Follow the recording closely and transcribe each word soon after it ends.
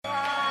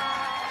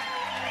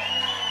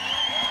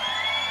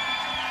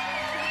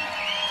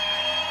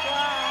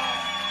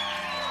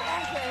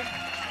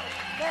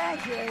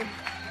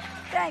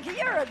Yankee,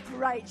 you're a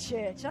great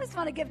church. I just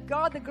want to give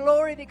God the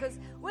glory because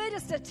we're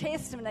just a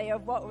testimony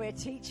of what we're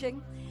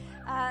teaching.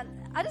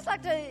 I just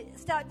like to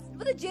start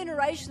with the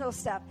generational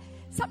stuff.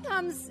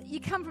 Sometimes you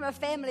come from a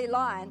family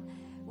line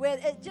where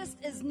it just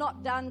is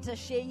not done to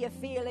share your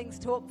feelings,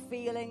 talk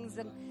feelings,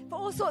 and for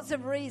all sorts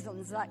of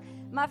reasons. Like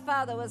my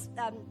father was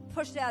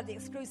pushed out of the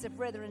exclusive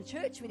Brethren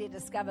church when he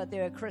discovered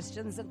there were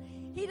Christians, and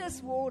he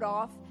just walled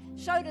off,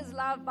 showed his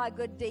love by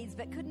good deeds,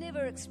 but could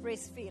never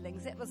express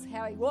feelings. That was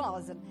how he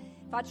was. And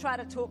if I try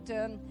to talk to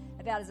him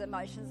about his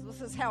emotions,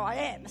 this is how I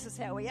am, this is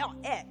how we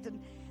act.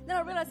 And then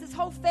I realized this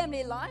whole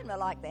family line were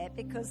like that,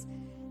 because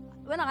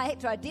when I had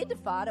to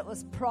identify it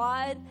was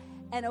pride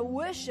and a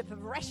worship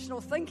of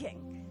rational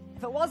thinking.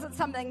 If it wasn't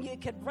something you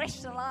could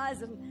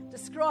rationalize and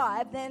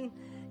describe, then,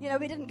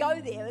 we didn't go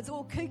there. It was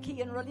all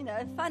kooky and really,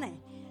 funny.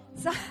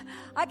 So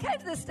I came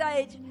to the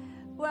stage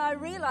where I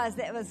realized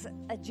that was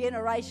a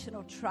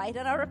generational trait,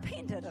 and I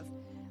repented of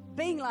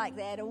being like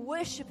that, and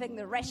worshipping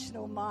the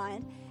rational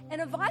mind,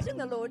 and inviting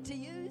the Lord to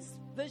use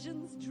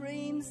visions,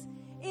 dreams,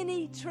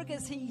 any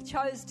triggers he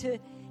chose to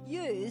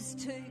use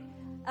to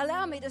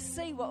allow me to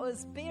see what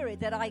was buried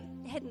that I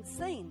hadn't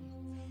seen.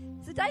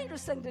 It's a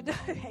dangerous thing to do,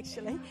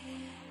 actually.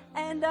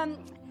 And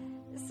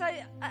so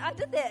I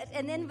did that,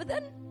 and then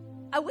within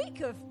a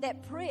week of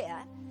that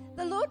prayer,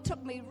 the Lord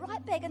took me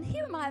right back, and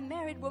here am I, a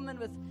married woman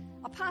with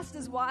a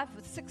pastor's wife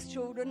with 6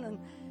 children,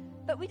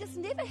 but we just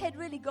never had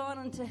really gone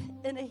into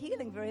inner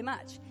healing very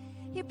much.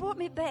 He brought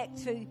me back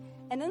to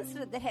an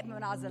incident that happened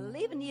when I was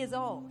 11 years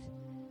old.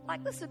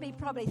 Like this would be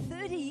probably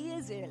 30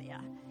 years earlier,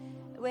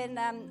 when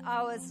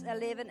I was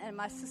 11 and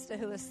my sister,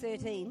 who was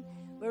 13,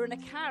 we were in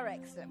a car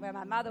accident where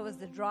my mother was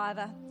the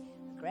driver,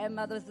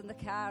 grandmother was in the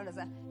car, and it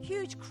was a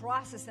huge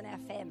crisis in our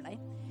family,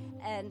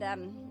 and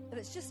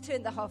it's just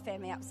turned the whole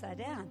family upside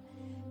down.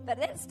 But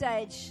at that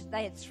stage,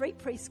 they had 3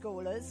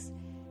 preschoolers,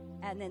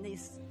 and then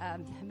this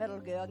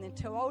middle girl, and then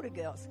 2 older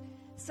girls.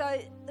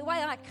 So the way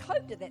I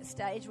coped at that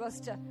stage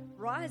was to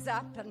rise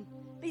up and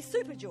be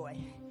super joy.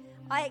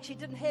 I actually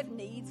didn't have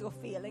needs or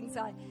feelings.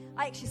 I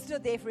actually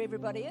stood there for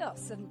everybody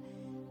else, and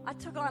I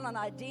took on an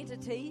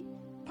identity,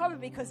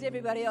 probably because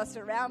everybody else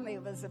around me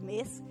was a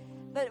mess.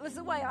 But it was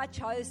the way I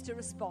chose to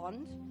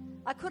respond.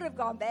 I could have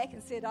gone back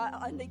and said,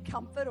 I need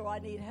comfort or I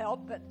need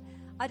help, but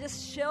I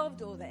just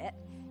shelved all that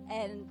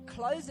and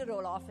closed it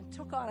all off and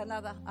took on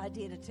another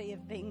identity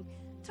of being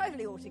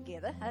totally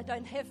altogether. I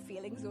don't have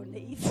feelings or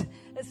needs.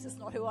 It's just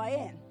not who I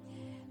am.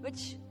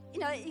 Which,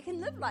 you can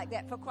live like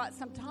that for quite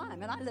some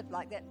time. And I lived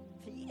like that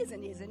for years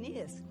and years and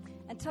years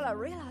until I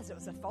realized it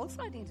was a false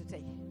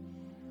identity.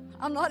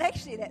 I'm not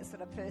actually that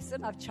sort of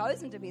person. I've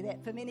chosen to be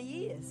that for many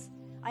years.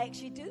 I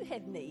actually do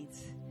have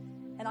needs,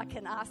 and I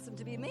can ask them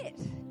to be met.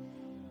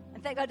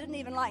 In fact, I didn't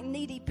even like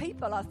needy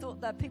people. I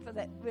thought they're people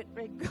that weren't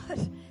very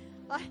good.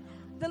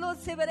 The Lord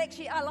said, but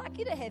actually, I like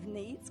you to have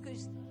needs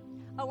because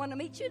I want to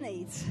meet your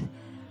needs.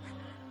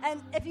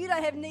 And if you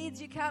don't have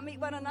needs, you can't meet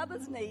one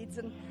another's needs.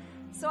 And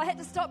so I had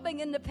to stop being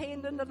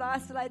independent and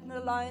isolated and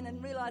alone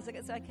and realizing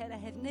it's okay to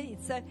have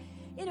needs. So,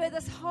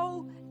 this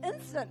whole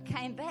incident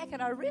came back,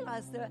 and I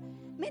realized there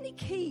were many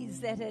keys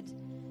that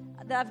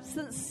I've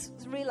since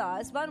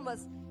realized. One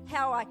was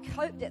how I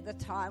coped at the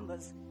time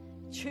was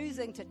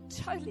choosing to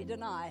totally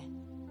deny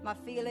my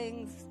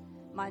feelings,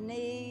 my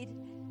need,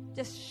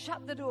 just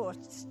shut the door,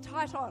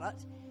 tight on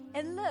it,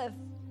 and live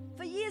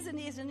for years and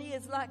years and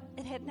years like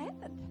it hadn't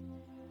happened.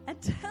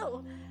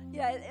 Until,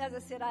 as I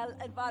said, I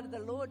invited the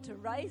Lord to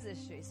raise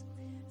issues.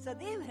 So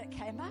then when it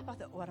came up, I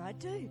thought, what do I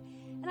do?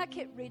 And I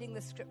kept reading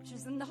the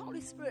scriptures, and the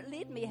Holy Spirit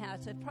led me how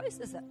to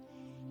process it.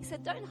 He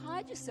said, don't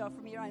hide yourself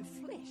from your own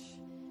flesh.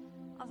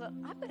 I thought,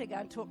 I better go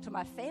and talk to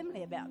my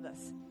family about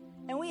this.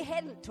 And we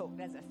hadn't talked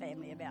as a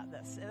family about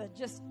this. It had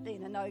just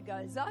been a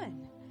no-go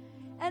zone.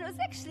 And it was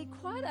actually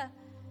quite a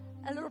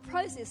little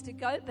process to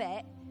go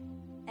back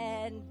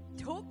and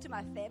talk to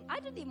my family. I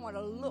didn't even want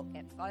to look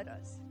at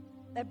photos.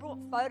 They brought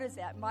photos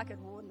out. Mike had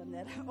warned them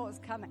that it was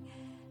coming.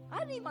 I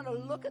didn't even want to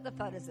look at the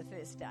photos the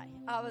first day.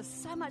 I was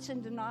so much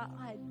in denial.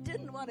 I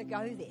didn't want to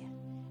go there.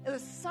 It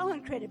was so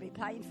incredibly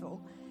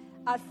painful.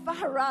 I'd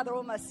far rather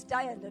almost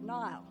stay in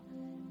denial.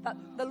 But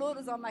the Lord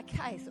was on my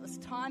case. It was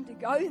time to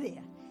go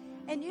there.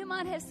 And you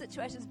might have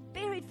situations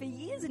buried for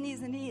years and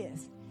years and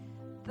years.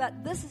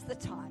 But this is the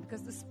time,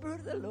 because the Spirit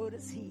of the Lord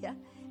is here.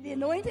 The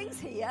anointing's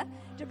here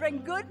to bring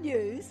good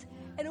news.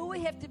 And all we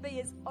have to be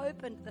is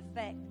open to the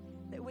fact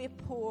that we're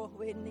poor,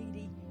 we're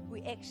needy,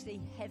 we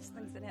actually have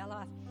things in our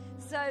life.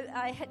 So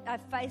I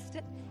faced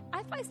it.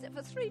 I faced it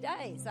for 3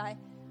 days. I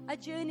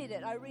journeyed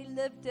it. I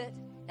relived it.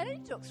 It only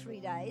took 3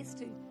 days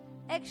to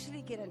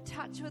actually get in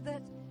touch with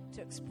it,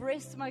 to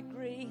express my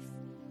grief,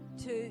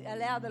 to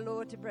allow the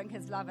Lord to bring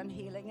his love and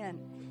healing in.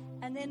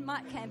 And then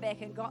Mike came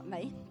back and got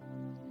me,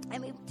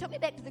 and he took me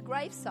back to the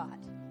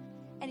gravesite,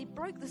 and he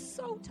broke the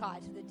soul tie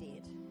to the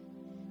dead.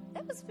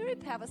 That was very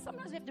powerful.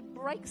 Sometimes we have to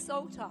break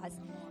soul ties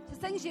to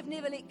things you've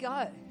never let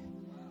go.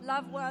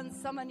 Loved ones,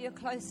 someone you're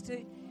close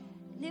to,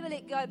 never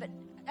let go. But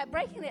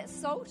breaking that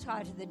soul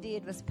tie to the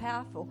dead was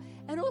powerful.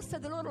 And also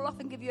the Lord will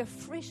often give you a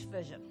fresh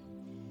vision.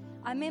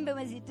 I remember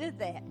as he did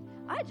that,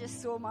 I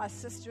just saw my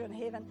sister in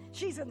heaven.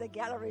 She's in the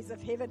galleries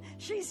of heaven.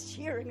 She's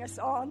cheering us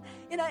on.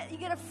 You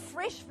get a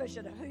fresh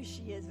vision of who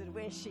she is and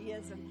where she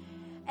is.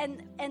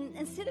 And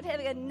instead of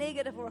having a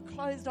negative or a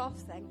closed off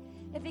thing,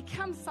 it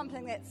becomes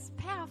something that's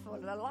powerful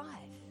and alive.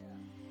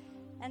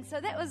 And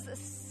so that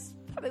was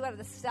probably one of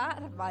the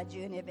start of my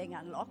journey of being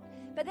unlocked.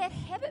 But that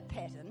habit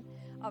pattern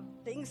of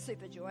being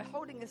super joy,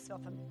 holding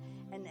yourself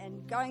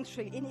and going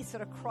through any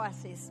sort of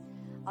crisis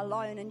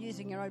alone and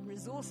using your own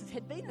resources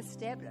had been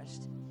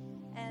established.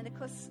 And of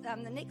course,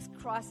 the next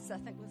crisis, I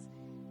think, was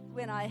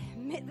when I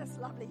met this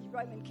lovely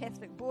Roman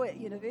Catholic boy at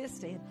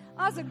university.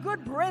 I was a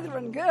good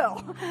brethren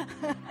girl.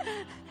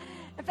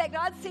 In fact,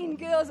 I'd seen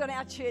girls in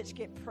our church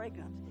get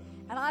pregnant,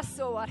 and I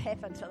saw what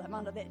happened to them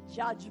under that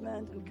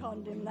judgment and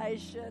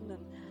condemnation. And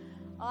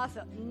I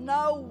thought,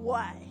 no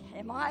way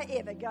am I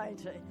ever going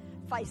to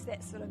face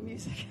that sort of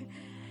music.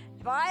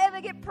 If I ever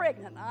get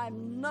pregnant,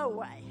 I'm no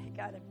way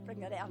going to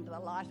bring it out into the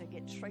light and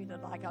get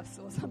treated like I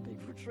saw some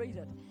people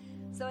treated.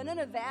 So an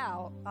inner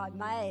vow I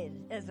made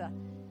as a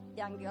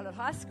young girl at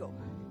high school.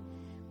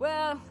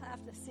 Well,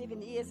 after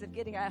 7 years of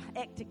getting our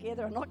act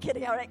together and not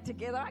getting our act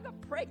together, I got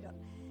pregnant.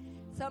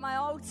 So my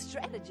old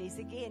strategies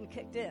again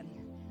kicked in.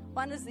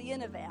 One is the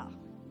inner vow.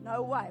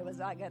 No way was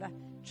I going to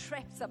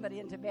trap somebody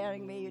into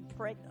marrying me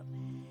pregnant.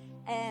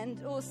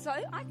 And also,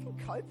 I can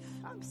cope.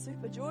 I'm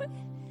super joy.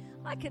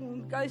 I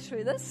can go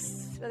through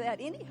this without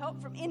any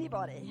help from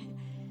anybody.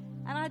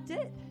 And I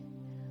did.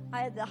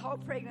 I had the whole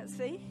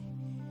pregnancy.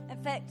 In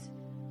fact,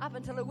 up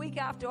until a week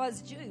after I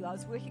was due, I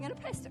was working in a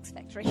plastics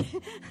factory.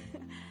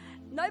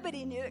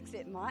 Nobody knew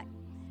except Mike.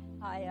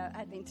 I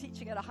had been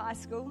teaching at a high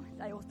school.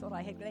 They all thought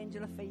I had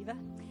glandular fever.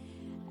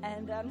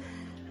 And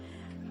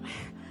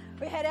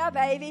we had our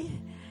baby,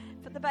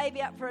 put the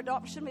baby up for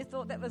adoption. We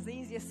thought that was the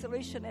easiest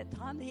solution at the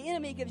time. The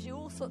enemy gives you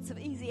all sorts of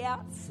easy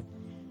outs.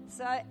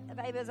 So the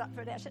baby was up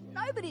for adoption.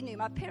 Nobody knew.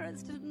 My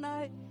parents didn't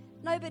know.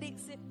 Nobody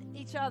except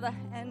each other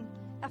and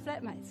our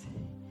flatmates.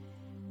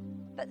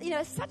 But,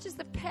 such is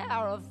the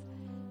power of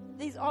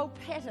these old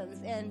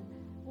patterns and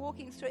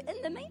walking through.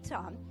 In the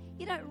meantime,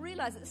 you don't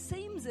realize it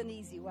seems an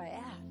easy way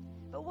out.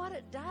 But what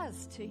it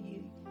does to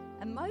you,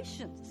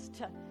 emotions,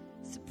 to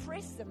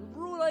suppress them,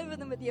 rule over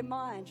them with your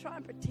mind, try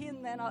and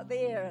pretend they're not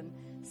there and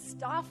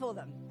stifle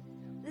them.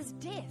 There's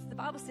death. The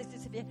Bible says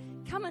this: if you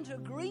come into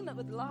agreement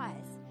with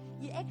lies,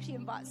 you actually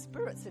invite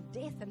spirits of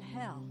death and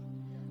hell,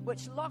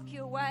 which lock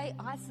you away,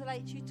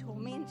 isolate you,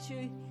 torment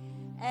you.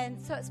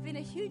 And so it's been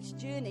a huge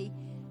journey.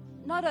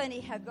 Not only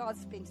how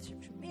God's been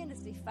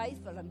tremendously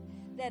faithful in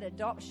that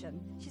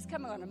adoption, she's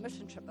coming on a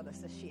mission trip with us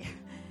this year.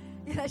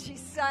 She's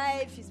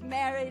saved, she's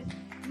married.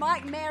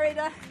 Mike married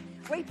her.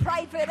 We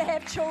prayed for her to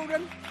have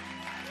children.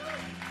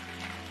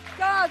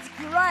 God's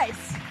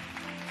grace.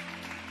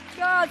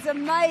 God's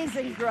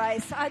amazing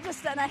grace. I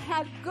just don't know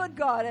how good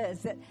God is.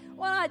 That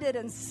what I did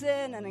in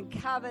sin and in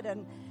covet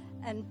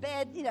and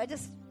bad,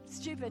 just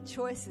stupid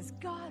choices,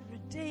 God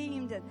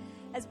redeemed and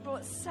has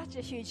brought such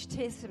a huge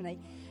testimony.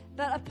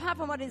 But apart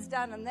from what he's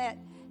done in that,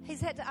 he's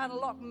had to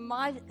unlock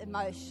my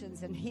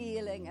emotions and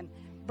healing and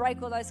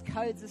break all those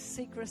codes of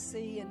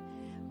secrecy and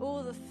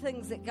all the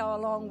things that go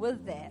along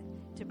with that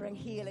to bring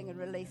healing and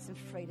release and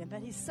freedom.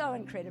 But he's so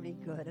incredibly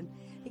good, and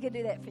he can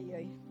do that for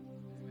you.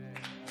 Amen.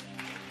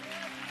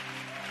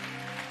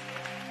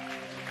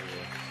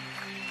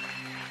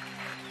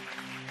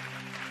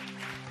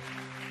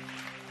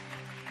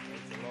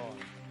 Praise the Lord.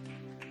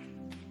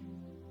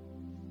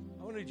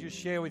 I wanted to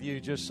share with you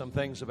just some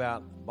things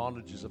about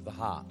bondages of the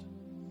heart.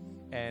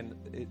 And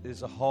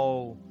there's a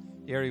whole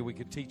area we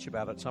could teach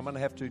about it. So I'm going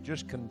to have to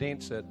just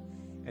condense it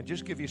and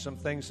just give you some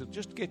things that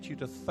just get you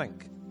to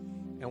think.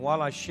 And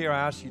while I share,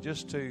 I ask you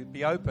just to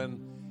be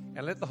open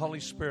and let the Holy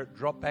Spirit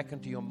drop back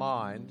into your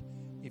mind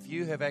if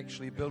you have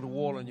actually built a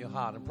wall in your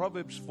heart. In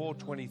Proverbs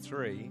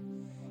 4:23,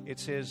 it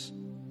says,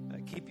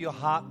 keep your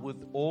heart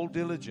with all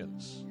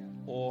diligence,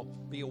 or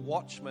be a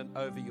watchman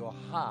over your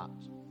heart.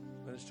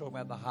 When it's talking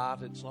about the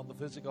heart, it's not the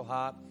physical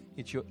heart,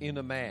 it's your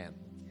inner man.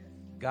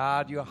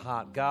 Guard your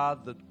heart.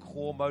 Guard the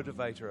core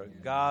motivator.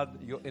 Guard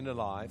your inner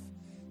life.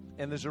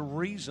 And there's a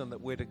reason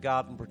that we're to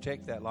guard and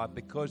protect that life,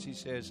 because he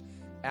says,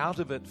 out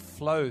of it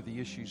flow the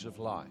issues of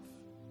life.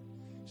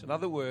 So in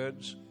other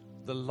words,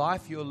 the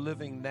life you're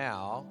living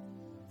now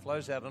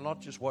flows out of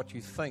not just what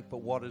you think,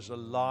 but what is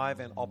alive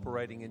and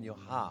operating in your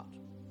heart.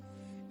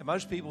 And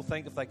most people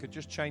think if they could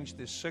just change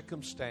their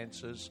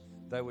circumstances,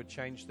 they would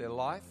change their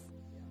life.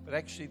 But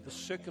actually, the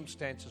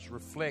circumstances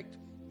reflect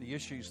the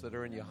issues that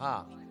are in your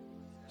heart.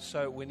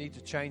 So we need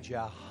to change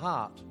our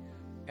heart,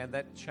 and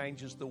that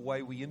changes the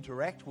way we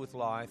interact with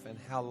life and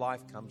how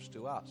life comes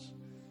to us.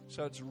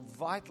 So it's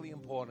vitally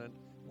important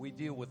we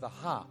deal with the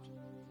heart.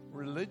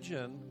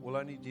 Religion will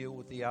only deal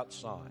with the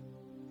outside.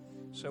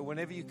 So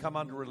whenever you come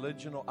under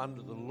religion or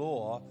under the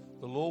law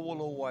will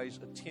always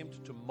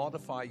attempt to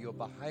modify your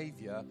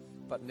behavior,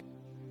 but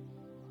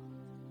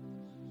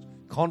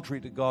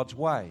contrary to God's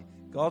way.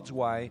 God's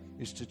way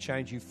is to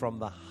change you from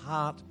the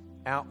heart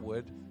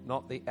outward,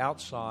 not the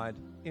outside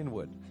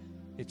inward.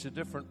 It's a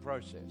different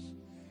process.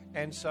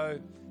 And so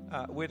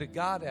we're to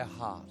guard our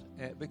heart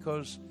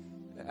because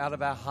out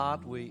of our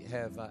heart we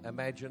have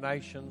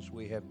imaginations,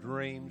 we have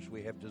dreams,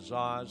 we have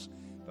desires,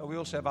 but we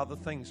also have other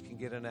things can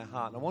get in our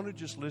heart. And I want to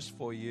just list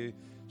for you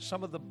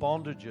some of the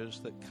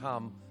bondages that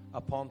come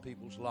upon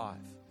people's life.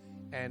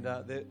 And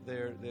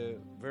they're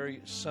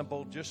very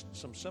simple, just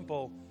some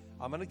simple.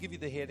 I'm going to give you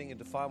the heading and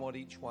define what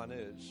each one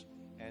is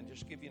and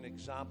just give you an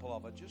example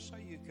of it, just so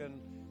you can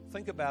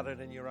think about it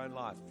in your own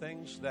life.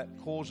 Things that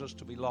cause us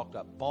to be locked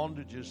up,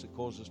 bondages that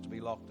cause us to be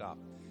locked up.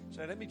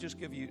 So let me just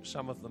give you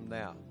some of them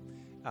now.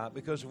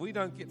 Because if we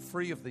don't get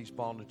free of these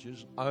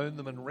bondages, own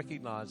them and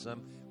recognize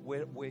them,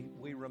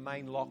 we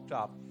remain locked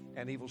up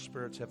and evil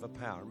spirits have a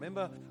power.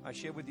 Remember, I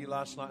shared with you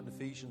last night in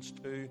Ephesians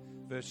 2,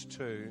 verse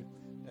 2,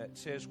 it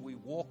says, we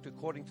walked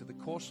according to the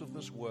course of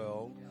this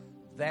world,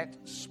 that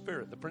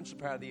spirit, the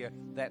principality of the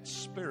air, that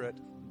spirit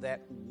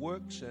that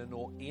works in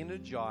or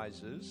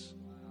energizes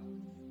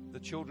the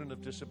children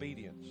of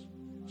disobedience.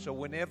 So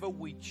whenever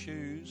we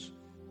choose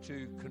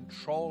to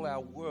control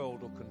our world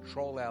or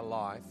control our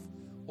life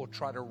or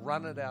try to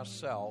run it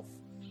ourselves,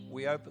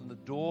 we open the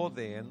door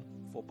then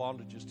for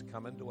bondages to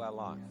come into our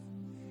life.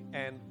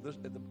 And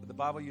the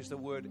Bible uses the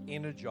word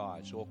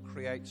energize or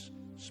creates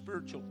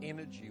spiritual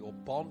energy or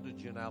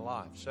bondage in our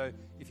life. So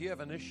if you have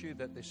an issue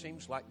that there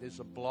seems like there's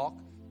a block,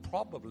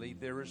 probably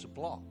there is a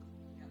block.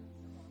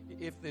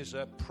 If there's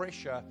a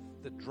pressure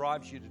that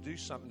drives you to do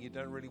something you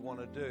don't really want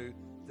to do,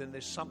 then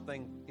there's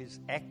something is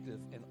active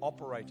and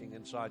operating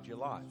inside your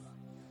life.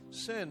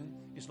 Sin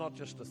is not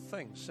just a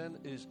thing. Sin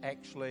is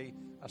actually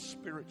a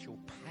spiritual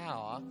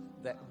power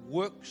that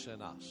works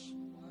in us.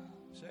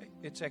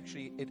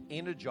 See, it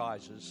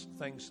energizes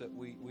things that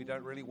we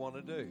don't really want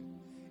to do.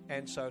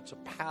 And so it's a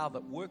power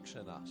that works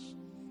in us.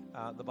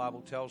 The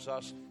Bible tells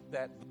us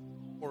that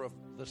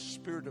the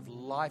spirit of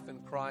life in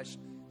Christ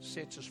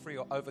sets us free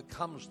or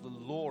overcomes the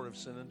law of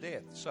sin and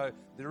death. So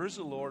there is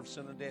a law of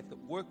sin and death that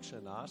works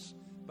in us,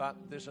 but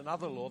there's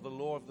another law, the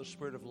law of the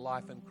spirit of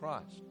life in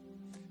Christ.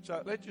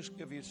 So let's just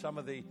give you some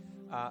of these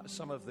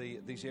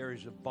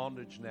areas of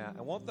bondage now.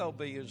 And what they'll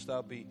be is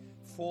they'll be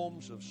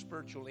forms of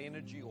spiritual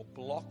energy or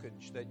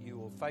blockage that you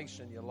will face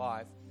in your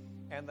life,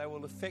 and they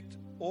will affect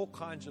all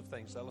kinds of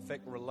things. They'll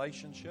affect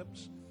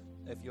relationships.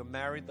 If you're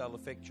married, they'll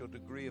affect your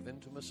degree of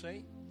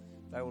intimacy.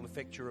 They will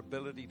affect your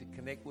ability to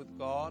connect with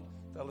God.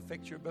 They'll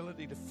affect your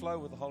ability to flow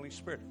with the Holy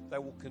Spirit. They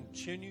will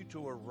continue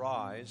to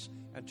arise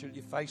until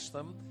you face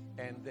them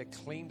and they're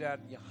cleaned out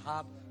and your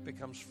heart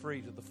becomes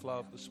free to the flow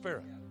of the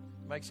Spirit.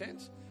 Make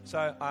sense?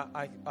 So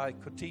I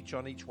could teach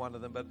on each one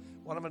of them, but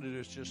what I'm going to do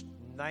is just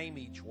name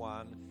each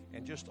one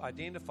and just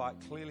identify it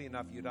clearly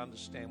enough you'd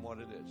understand what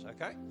it is,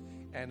 okay?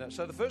 And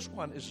so the first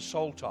one is a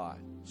soul tie.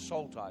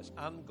 Soul ties,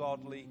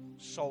 ungodly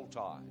soul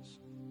ties.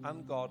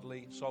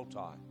 Ungodly soul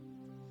tie.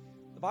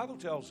 The Bible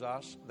tells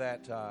us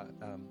that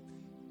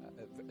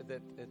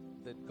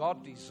that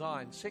God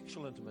designed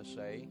sexual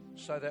intimacy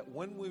so that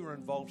when we were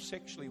involved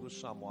sexually with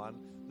someone,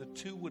 the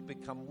two would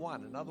become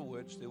one. In other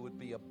words, there would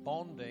be a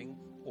bonding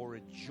or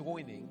a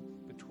joining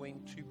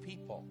between two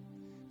people.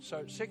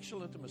 So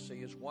sexual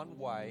intimacy is one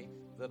way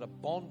that a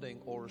bonding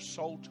or a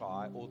soul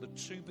tie or the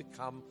two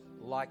become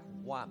like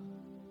one.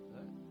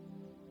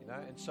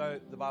 And so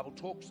the Bible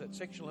talks that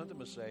sexual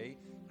intimacy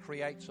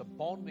creates a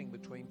bonding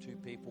between two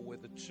people where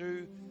the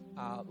two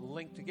are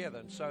linked together.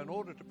 And so in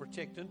order to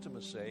protect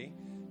intimacy,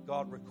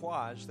 God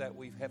requires that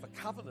we have a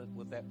covenant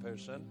with that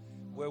person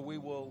where we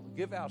will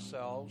give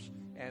ourselves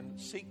and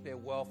seek their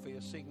welfare,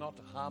 seek not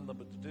to harm them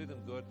but to do them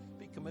good,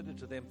 be committed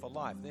to them for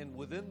life. Then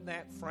within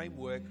that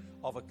framework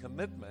of a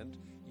commitment,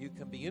 you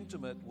can be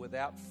intimate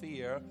without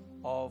fear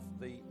of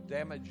the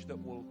damage that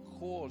will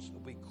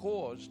be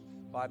caused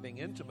by being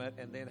intimate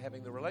and then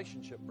having the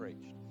relationship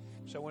breached.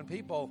 So when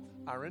people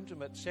are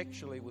intimate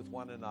sexually with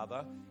one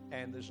another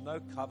and there's no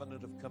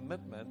covenant of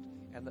commitment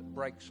and that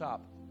breaks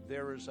up,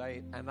 there is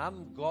an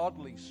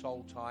ungodly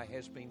soul tie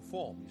has been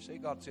formed. You see,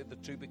 God said the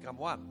two become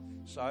one.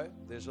 So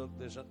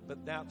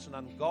but now it's an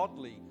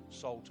ungodly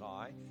soul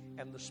tie,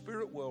 and the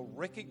spirit world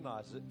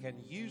recognizes it,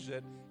 can use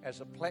it as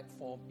a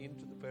platform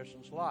into the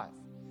person's life.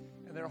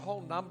 And there are a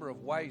whole number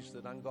of ways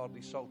that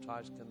ungodly soul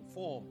ties can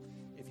form.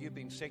 If you've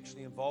been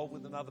sexually involved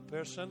with another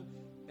person,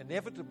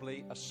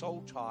 inevitably a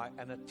soul tie,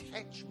 an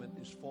attachment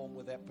is formed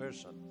with that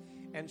person.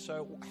 And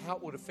so how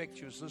it would affect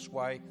you is this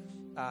way.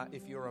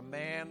 If you're a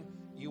man,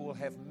 you will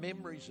have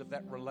memories of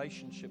that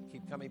relationship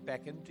keep coming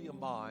back into your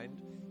mind,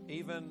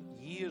 even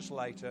years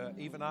later,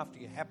 even after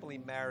you're happily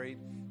married,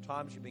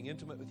 times you're being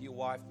intimate with your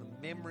wife, the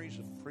memories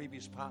of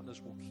previous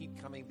partners will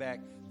keep coming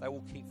back. They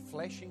will keep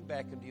flashing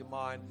back into your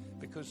mind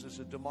because there's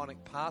a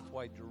demonic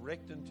pathway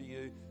direct into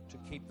you to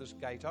keep this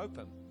gate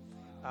open.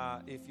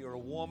 If you're a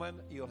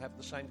woman, you'll have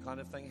the same kind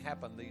of thing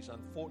happen. These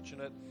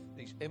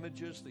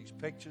images, these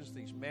pictures,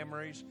 these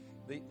memories,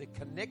 the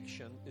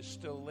connection is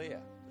still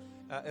there.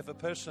 If a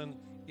person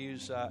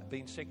is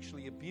being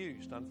sexually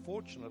abused,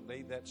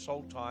 unfortunately, that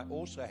soul tie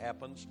also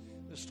happens.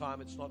 This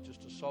time it's not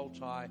just a soul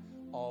tie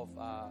of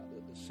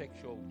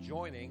sexual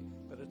joining,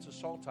 but it's a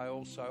saltai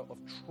also of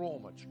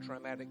trauma. It's a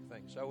traumatic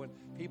thing. So when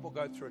people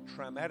go through a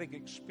traumatic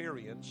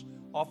experience,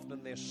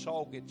 often their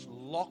soul gets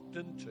locked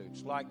into.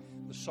 It's like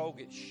the soul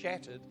gets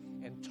shattered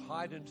and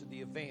tied into the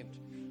event,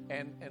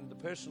 and the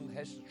person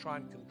has to try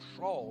and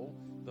control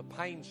the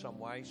pain some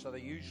way, so they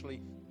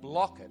usually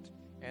block it,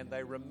 and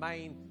they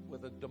remain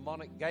with a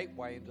demonic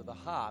gateway into the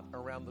heart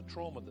around the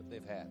trauma that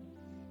they've had.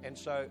 And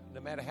so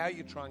no matter how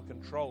you try and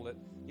control it,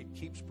 it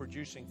keeps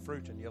producing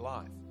fruit in your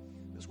life.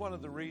 This is one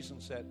of the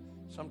reasons that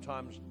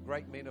sometimes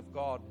great men of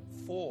God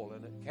fall,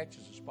 and it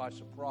catches us by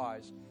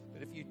surprise.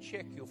 But if you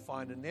check, you'll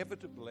find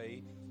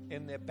inevitably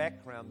in their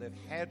background they've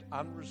had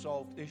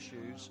unresolved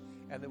issues,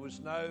 and there was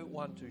no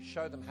one to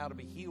show them how to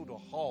be healed or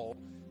whole,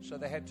 so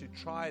they had to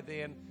try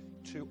then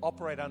to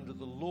operate under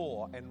the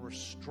law and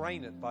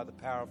restrain it by the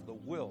power of the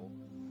will.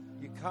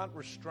 You can't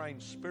restrain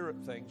spirit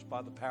things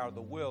by the power of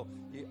the will.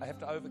 You have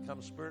to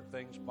overcome spirit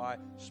things by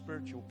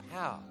spiritual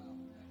power.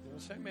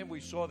 Remember, we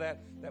saw that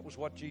was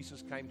what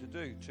Jesus came to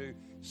do, to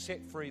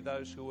set free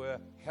those who were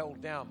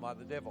held down by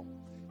the devil.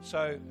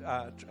 So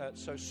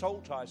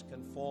soul ties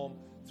can form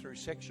through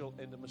sexual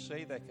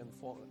intimacy. They can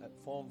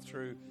form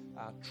through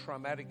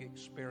traumatic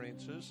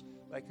experiences.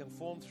 They can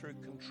form through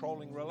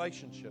controlling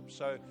relationships.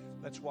 So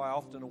that's why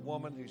often a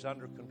woman who's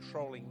under a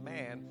controlling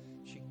man,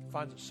 she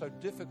finds it so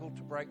difficult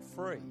to break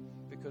free,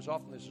 because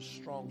often there's a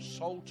strong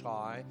soul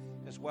tie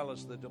as well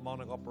as the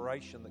demonic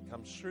operation that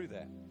comes through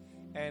that.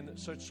 And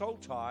so soul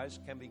ties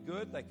can be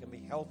good, they can be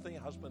healthy, a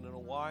husband and a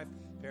wife,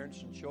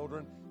 parents and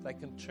children. They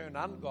can turn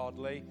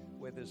ungodly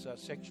where there's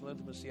sexual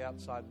intimacy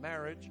outside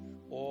marriage,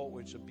 or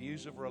where it's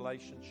abusive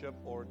relationship,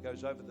 or it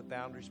goes over the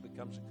boundaries,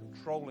 becomes a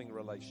controlling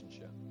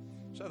relationship.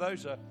 So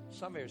those are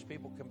some areas.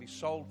 People can be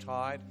soul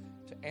tied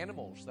to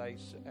animals.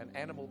 An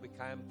animal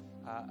became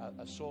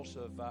a source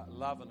of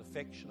love and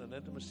affection and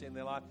intimacy in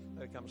their life.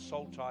 They become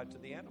soul tied to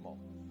the animal.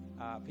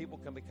 People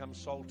can become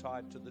soul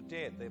tied to the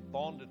dead. They're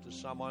bonded to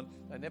someone.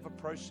 They never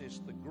process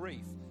the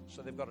grief,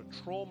 so they've got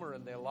a trauma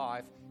in their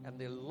life, and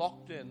they're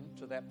locked in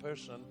to that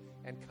person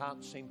and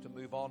can't seem to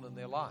move on in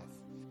their life.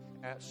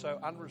 So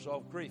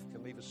unresolved grief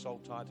can leave a soul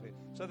tied to it.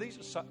 So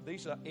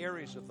these are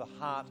areas of the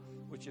heart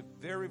which are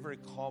very, very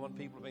common.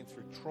 People have been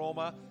through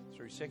trauma,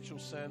 through sexual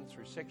sin,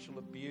 through sexual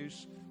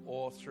abuse,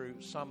 or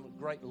through some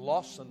great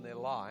loss in their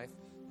life.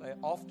 They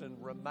often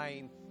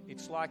remain,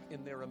 it's like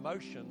in their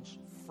emotions,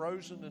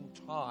 frozen in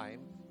time,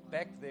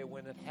 back there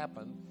when it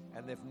happened,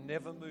 and they've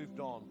never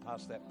moved on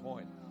past that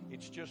point.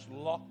 It's just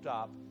locked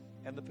up,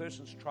 and the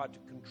person's tried to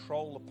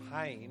control the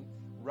pain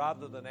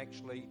rather than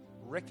actually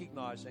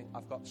recognizing,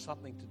 I've got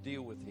something to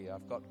deal with here.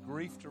 I've got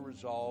grief to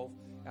resolve,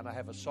 and I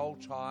have a soul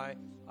tie.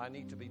 I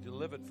need to be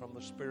delivered from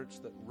the spirits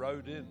that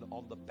rode in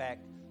on the back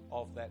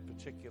of that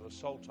particular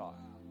soul tie.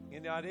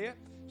 Any idea?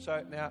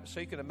 So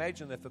you can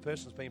imagine if a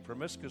person's been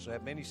promiscuous or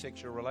have many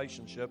sexual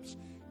relationships,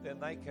 then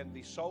they can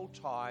be soul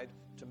tied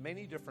to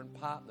many different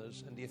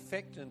partners, and the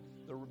effect in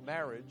the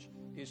marriage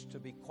is to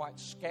be quite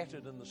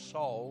scattered in the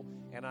soul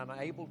and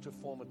unable to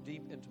form a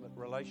deep, intimate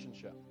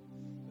relationship.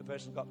 The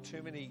person's got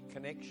too many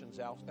connections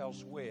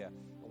elsewhere.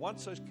 And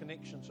once those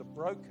connections are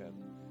broken,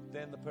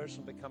 then the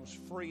person becomes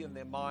free in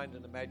their mind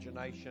and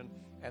imagination,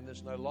 and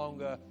there's no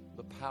longer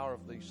the power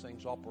of these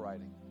things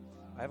operating.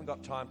 I haven't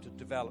got time to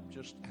develop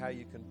just how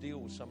you can deal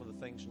with some of the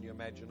things in your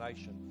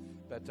imagination.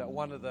 But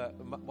one of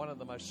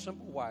the most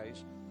simple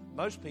ways,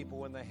 most people,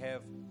 when they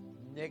have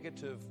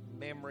negative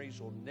memories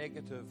or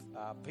negative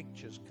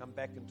pictures come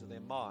back into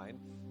their mind,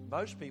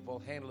 most people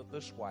handle it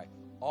this way: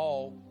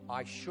 oh,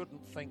 I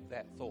shouldn't think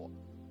that thought.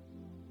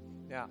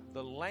 Now,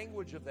 the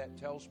language of that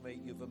tells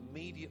me you've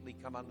immediately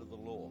come under the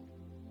law.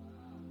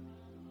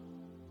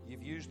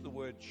 You've used the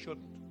word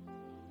shouldn't.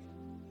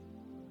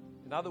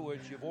 In other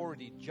words, you've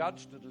already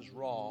judged it as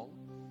wrong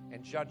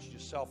and judged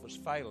yourself as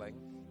failing,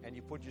 and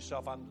you put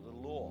yourself under the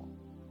law.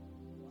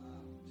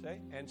 See?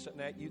 And so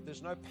now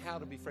there's no power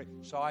to be free.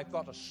 So I've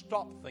got to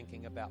stop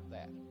thinking about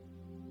that.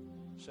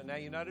 So now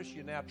you notice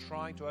you're now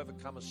trying to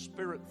overcome a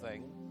spirit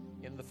thing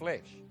in the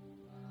flesh.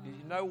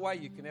 There's no way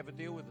you can ever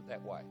deal with it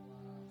that way.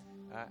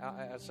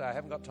 I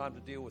haven't got time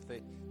to deal with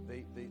the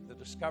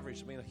discoveries.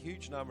 There's been a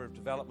huge number of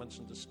developments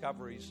and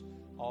discoveries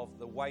of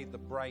the way the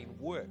brain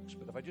works.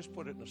 But if I just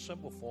put it in a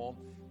simple form,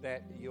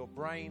 that your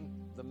brain,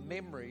 the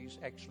memories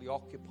actually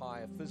occupy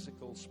a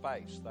physical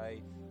space.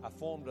 They are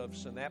formed of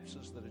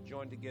synapses that are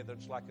joined together.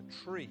 It's like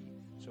a tree.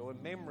 So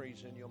when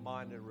memories in your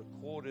mind are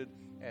recorded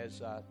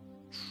as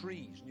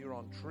trees,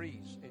 neuron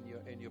trees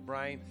in your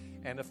brain,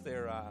 and if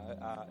there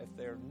are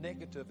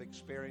negative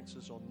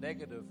experiences or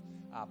negative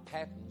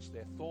patterns,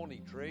 they're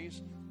thorny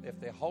trees. If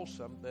they're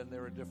wholesome, then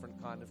they're a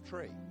different kind of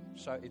tree.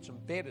 So it's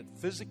embedded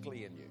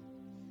physically in you,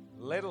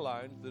 let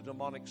alone the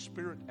demonic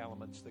spirit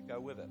elements that go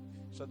with it.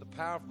 So the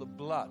power of the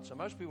blood. So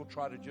most people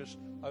try to just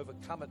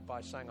overcome it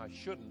by saying, I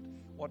shouldn't.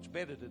 What's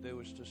better to do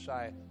is to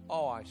say,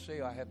 oh, I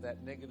see I have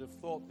that negative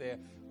thought there.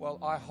 Well,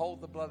 I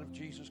hold the blood of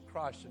Jesus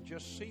Christ, and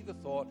just see the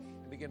thought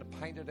and begin to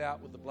paint it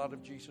out with the blood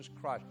of Jesus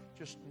Christ.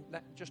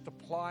 Just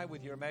apply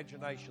with your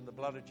imagination the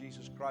blood of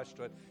Jesus Christ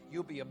to it.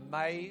 You'll be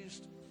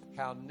amazed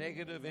how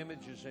negative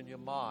images in your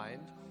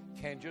mind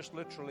can just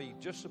literally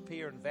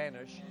disappear and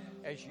vanish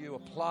as you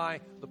apply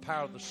the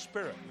power of the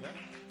Spirit.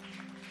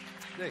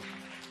 You know?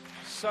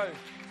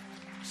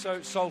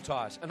 So soul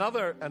ties.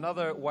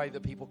 Another way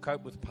that people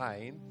cope with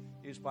pain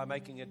is by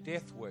making a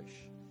death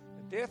wish.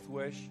 A death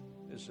wish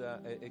is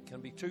it can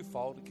be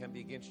twofold. It can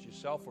be against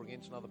yourself or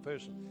against another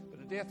person.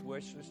 But a death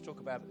wish, let's talk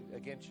about it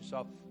against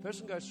yourself. A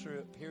person goes through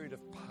a period of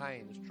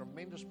pain, it's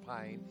tremendous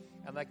pain,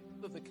 and they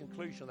come to the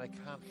conclusion they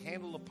can't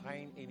handle the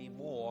pain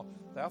anymore.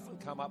 They often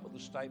come up with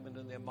a statement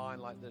in their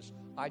mind like this: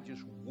 I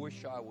just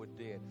wish I were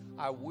dead.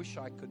 I wish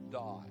I could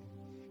die.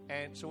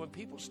 And so when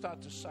people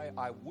start to say,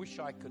 I wish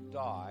I could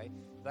die,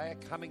 they are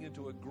coming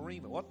into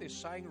agreement. What they're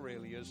saying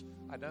really is,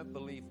 I don't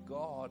believe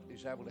God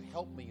is able to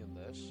help me in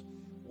this.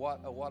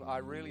 What I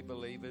really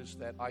believe is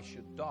that I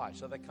should die.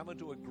 So they come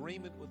into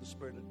agreement with the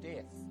spirit of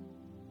death.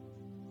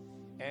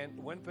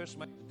 And when a person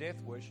makes a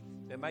death wish,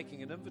 they're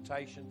making an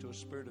invitation to a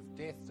spirit of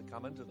death to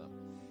come into them.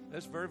 And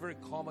it's very, very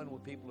common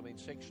when people have been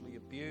sexually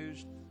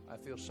abused. I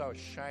feel so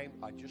ashamed,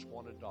 I just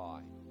want to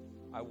die.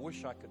 I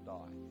wish I could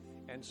die.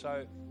 And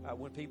so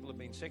when people have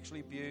been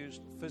sexually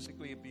abused,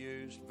 physically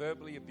abused,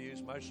 verbally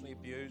abused, emotionally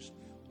abused,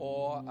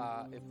 or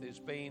if there's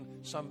been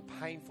some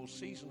painful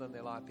season in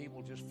their life,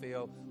 people just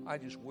feel, I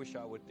just wish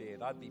I were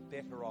dead. I'd be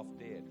better off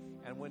dead.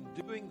 And when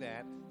doing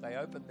that, they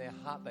open their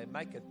heart, they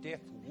make a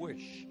death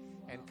wish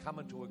and come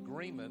into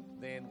agreement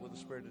then with the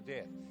spirit of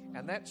death.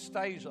 And that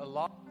stays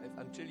alive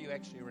until you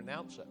actually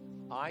renounce it.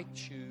 I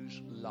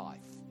choose life.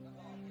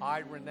 I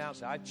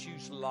renounce it. I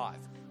choose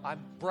life. I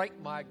break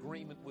my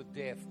agreement with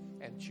death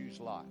and choose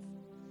life.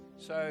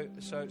 So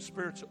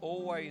spirits are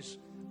always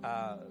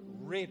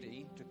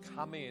ready to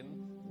come in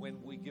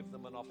when we give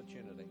them an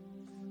opportunity.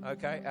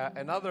 Okay,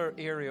 another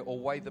area or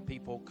way that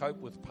people cope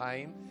with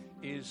pain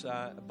is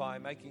by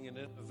making an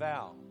inner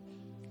vow.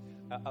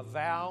 A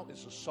vow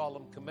is a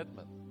solemn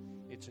commitment.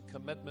 It's a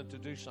commitment to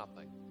do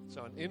something.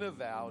 So an inner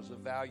vow is a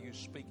vow you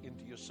speak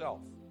into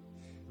yourself.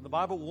 And the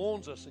Bible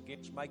warns us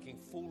against making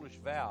foolish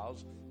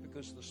vows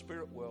because the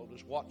spirit world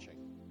is watching.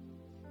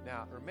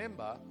 Now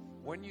remember,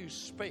 when you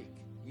speak,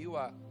 you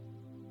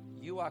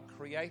are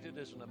created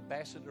as an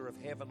ambassador of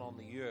heaven on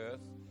the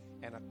earth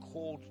and are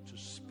called to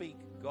speak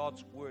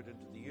God's word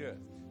into the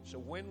earth. So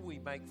when we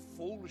make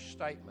foolish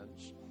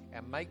statements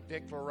and make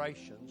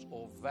declarations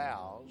or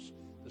vows,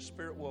 the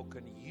spirit world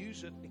can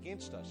use it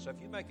against us. So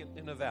if you make an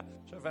inner vow,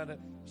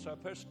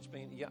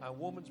 a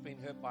woman's been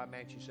hurt by a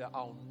man, she said,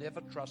 I'll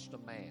never trust a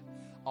man.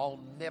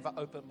 I'll never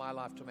open my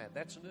life to a man.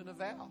 That's an inner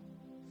vow.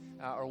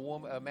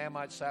 Or a man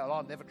might say,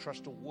 I'll never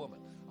trust a woman.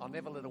 I'll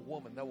never let a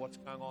woman know what's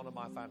going on in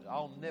my family.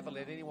 I'll never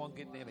let anyone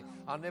get near me.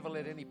 I'll never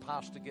let any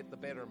pastor get the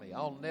better of me.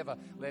 I'll never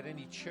let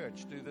any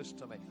church do this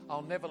to me.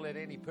 I'll never let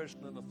any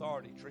person in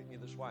authority treat me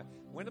this way.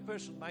 When a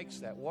person makes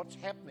that, what's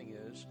happening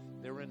is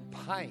they're in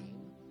pain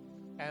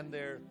and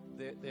they're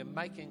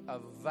making a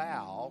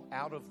vow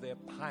out of their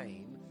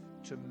pain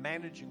to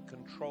manage and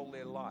control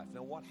their life.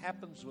 Now what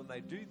happens when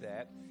they do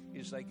that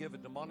is they give a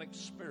demonic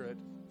spirit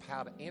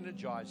power to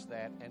energize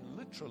that, and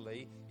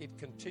literally it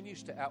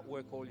continues to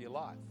outwork all your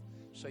life.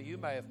 So you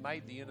may have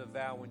made the inner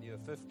vow when you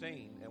were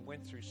 15 and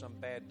went through some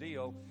bad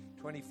deal.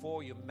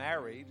 24, you're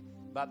married,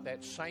 but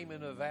that same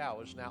inner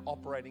vow is now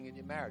operating in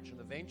your marriage. And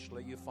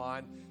eventually you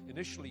find,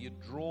 initially you're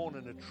drawn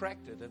and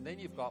attracted, and then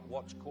you've got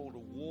what's called a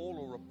wall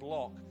or a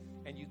block,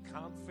 and you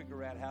can't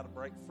figure out how to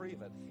break free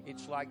of it.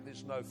 It's like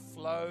there's no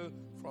flow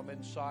from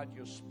inside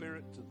your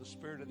spirit to the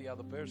spirit of the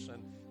other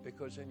person,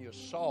 because in your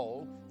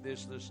soul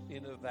there's this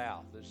inner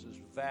vow. There's this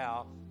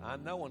vow,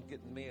 no one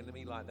getting near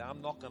me like that.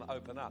 I'm not going to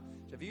open up.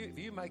 So if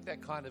you make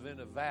that kind of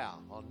inner vow,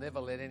 I'll never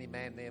let any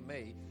man near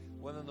me,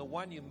 well then the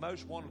one you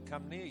most want to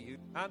come near you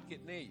can't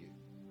get near you.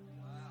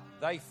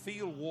 They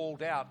feel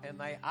walled out, and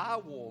they are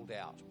walled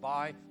out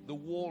by the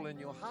wall in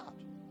your heart.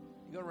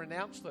 You've got to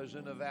renounce those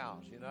inner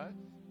vows, you know.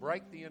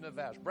 Break the inner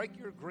vows. Break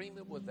your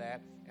agreement with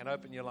that and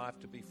open your life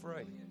to be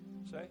free.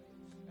 See?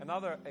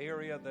 Another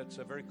area that's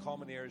a very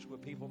common area is where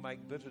people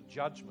make bitter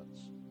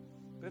judgments.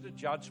 Bitter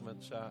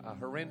judgments are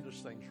horrendous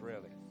things,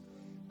 really.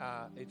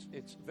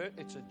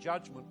 It's a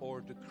judgment or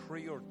a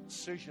decree or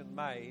decision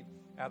made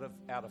out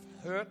of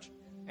hurt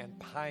and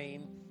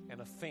pain and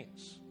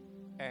offense.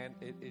 And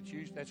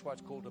that's why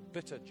it's called a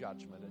bitter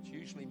judgment. It's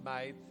usually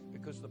made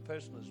because the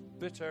person is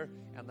bitter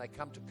and they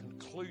come to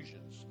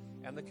conclusions.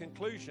 And the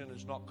conclusion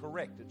is not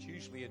correct. It's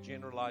usually a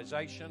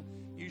generalization.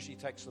 Usually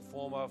takes the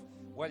form of,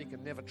 well, you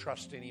can never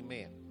trust any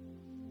man.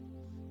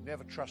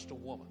 Never trust a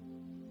woman.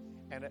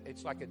 And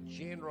it's like a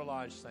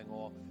generalized thing.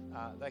 Or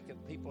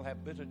people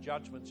have bitter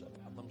judgments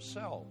about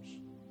themselves.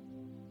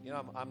 You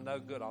know, I'm no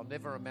good. I'll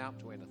never amount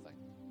to anything.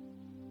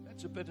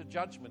 That's a bitter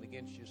judgment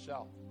against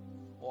yourself.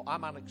 Or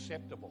I'm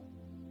unacceptable.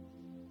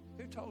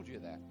 Who told you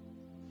that?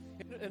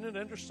 Isn't it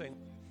interesting?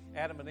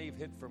 Adam and Eve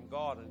hid from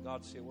God, and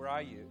God said, where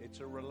are you? It's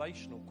a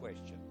relational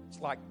question. It's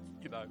like,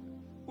 you know,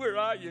 where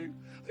are you?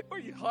 Where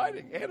are you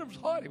hiding? Adam's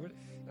hiding.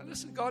 And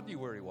listen, God knew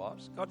where he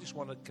was. God just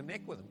wanted to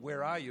connect with him.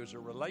 Where are you is a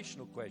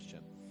relational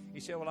question. He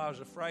said, well, I was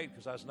afraid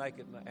because I was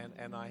naked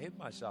and I hid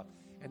myself.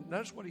 And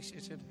notice what he said.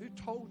 He said, who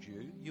told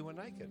you you were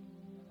naked?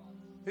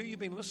 Who you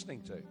been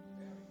listening to?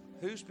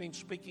 Who's been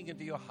speaking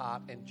into your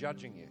heart and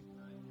judging you?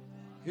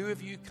 Who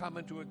have you come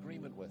into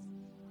agreement with?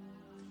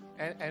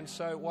 And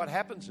so what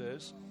happens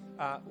is,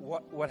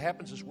 what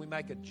happens is we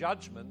make a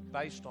judgment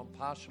based on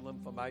partial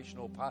information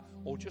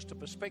or just a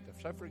perspective.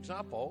 So, for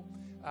example,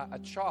 a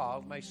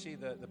child may see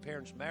the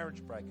parents'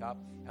 marriage break up,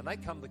 and they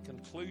come to the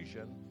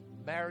conclusion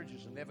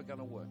marriages are never going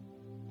to work.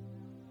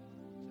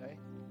 See?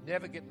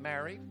 Never get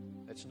married.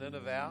 It's an inner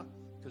vow,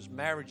 because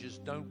marriages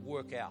don't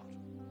work out.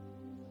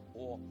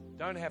 Or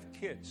don't have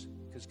kids,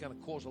 because it's going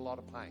to cause a lot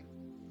of pain.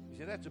 You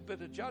see, that's a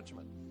bit of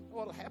judgment.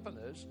 What will happen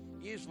is,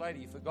 years later,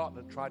 you've forgotten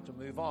and tried to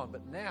move on,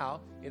 but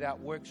now it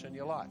outworks in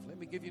your life. Let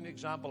me give you an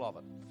example of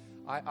it.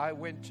 I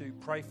went to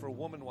pray for a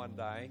woman one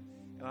day,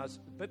 and I was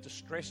a bit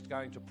distressed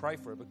going to pray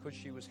for her because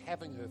she was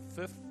having her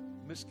 5th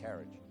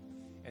miscarriage.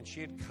 And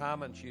she had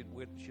come and she'd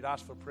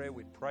asked for prayer.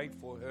 We'd prayed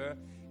for her,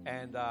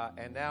 and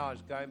now I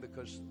was going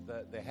because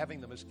they're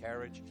having the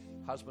miscarriage.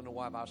 Husband and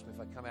wife asked me if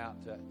I'd come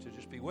out to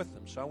just be with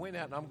them. So I went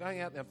out, and I'm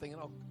going out there, I'm thinking,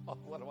 oh,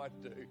 what do I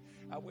do?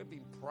 We've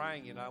been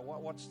praying,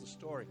 what's the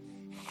story?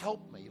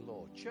 Help me,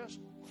 Lord, just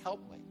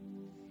help me.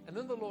 And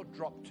then the Lord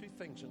dropped 2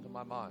 things into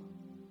my mind.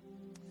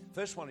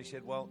 First one, he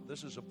said, well,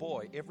 this is a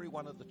boy. Every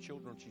one of the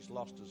children she's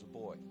lost is a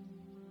boy.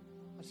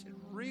 I said,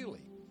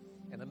 really?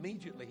 And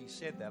immediately he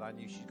said that, I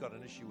knew she's got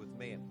an issue with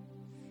men.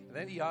 And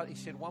then he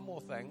said one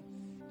more thing.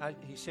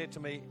 He said to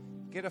me,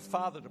 get a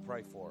father to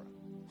pray for her.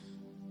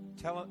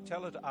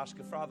 Tell her to ask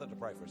her father to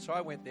pray for her. So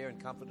I went there and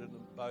comforted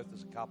them both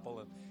as a couple.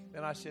 And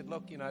then I said,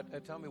 look,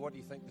 tell me, what do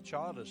you think the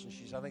child is? And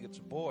she said, I think it's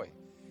a boy.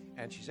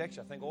 And she's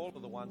actually, I think all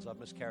of the ones I've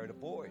miscarried are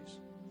boys.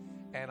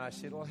 And I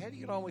said, well, how do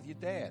you get on with your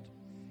dad?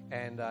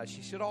 And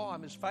she said, oh,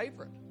 I'm his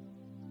favorite.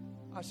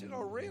 I said,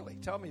 oh, really?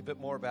 Tell me a bit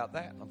more about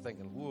that. And I'm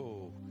thinking,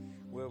 whoa,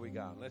 where are we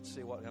going? Let's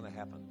see what's going to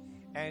happen.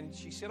 And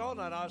she said, oh,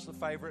 no, I was the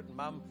favorite. And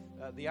Mum,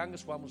 the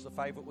youngest one was the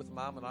favorite with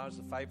Mum, and I was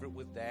the favorite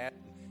with Dad.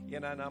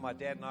 No, my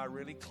dad and I are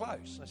really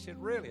close. I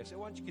said, really? I said,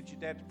 why don't you get your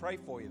dad to pray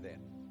for you then?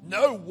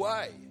 No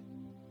way.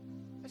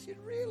 I said,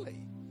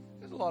 really?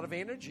 There's a lot of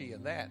energy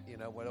in that,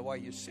 the way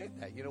you said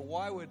that.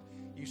 Why would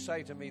you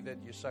say to me that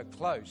you're so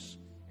close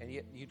and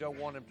yet you don't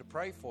want him to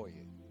pray for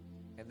you?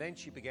 And then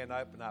she began to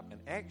open up.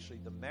 And actually,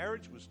 the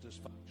marriage was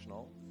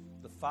dysfunctional.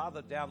 The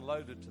father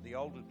downloaded to the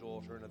older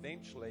daughter and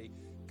eventually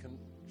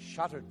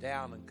shut her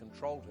down and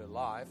controlled her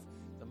life.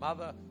 The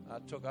mother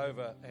took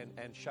over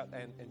and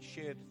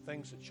shared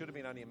things that should have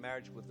been only in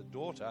marriage with the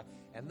daughter.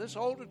 And this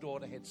older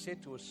daughter had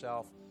said to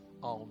herself,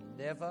 I'll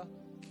never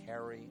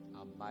carry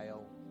a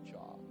male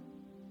child.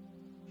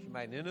 She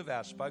made an inner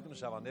vow, spoken to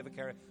herself, I'll never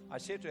carry. I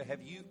said to her,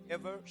 have you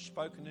ever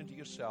spoken into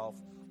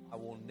yourself, I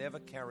will never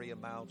carry a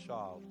male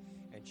child?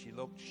 And she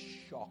looked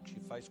shocked.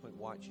 Her face went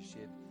white. She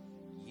said,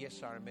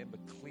 yes, I remember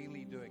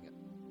clearly doing it.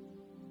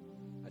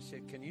 I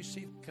said, can you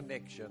see the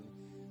connection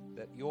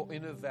that your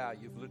inner vow,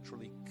 you've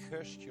literally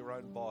cursed your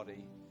own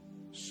body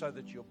so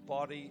that your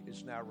body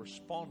is now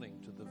responding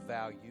to the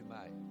vow you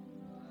made?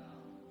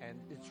 And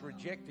it's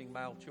rejecting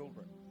male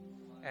children.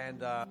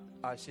 And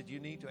I said, you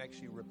need to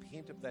actually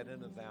repent of that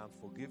inner vow and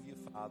forgive your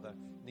father.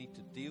 You need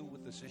to deal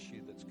with this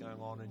issue that's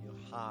going on in your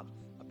heart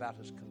about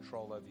his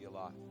control over your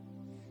life.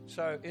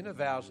 So inner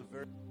vows are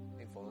very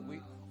painful.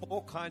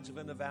 All kinds of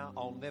inner vow,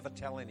 I'll never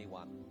tell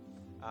anyone.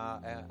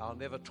 I'll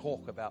never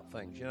talk about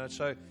things.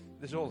 So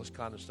there's all this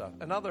kind of stuff.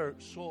 Another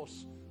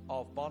source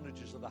of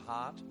bondages of the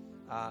heart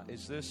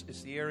is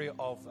the area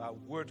of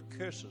word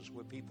curses,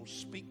 where people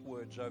speak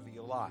words over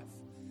your life.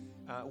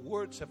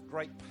 Words have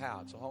great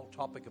power. It's a whole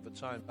topic of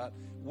its own. But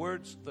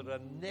words that are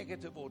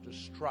negative or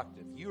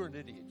destructive. You're an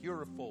idiot.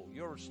 You're a fool.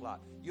 You're a slut.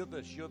 You're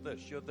this. You're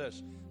this. You're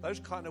this. Those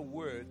kind of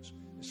words,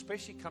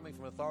 especially coming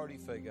from an authority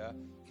figure,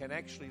 can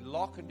actually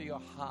lock into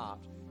your heart.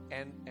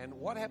 And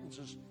what happens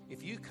is,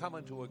 if you come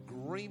into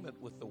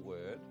agreement with the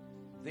word,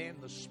 then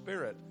the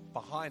spirit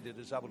behind it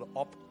is able to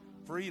operate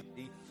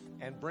freely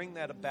and bring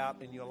that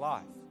about in your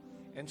life.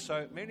 And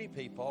so many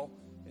people,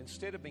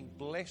 instead of being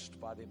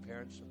blessed by their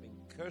parents, have been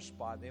cursed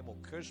by them or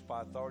cursed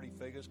by authority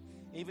figures,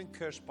 even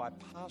cursed by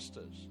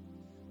pastors.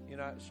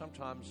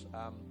 Sometimes,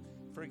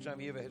 for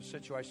example, you ever had a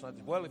situation like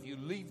this? Well, if you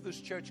leave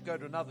this church, go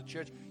to another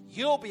church,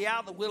 you'll be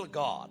out of the will of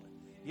God,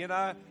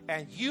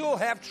 and you'll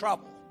have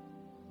trouble.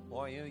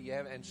 Well, you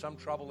have, and some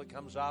trouble that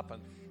comes up,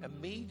 and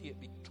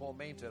immediately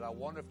tormented. I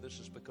wonder if this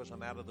is because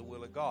I'm out of the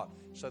will of God.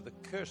 So the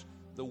curse,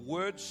 the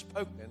word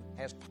spoken,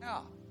 has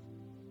power.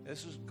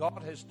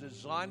 God has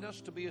designed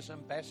us to be His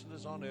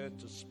ambassadors on earth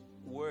to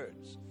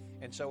words.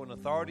 And so when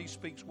authority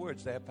speaks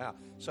words, they have power.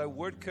 So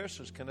word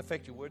curses can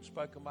affect you. Words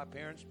spoken by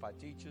parents, by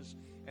teachers,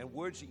 and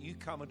words that you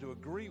come into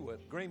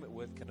agreement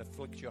with can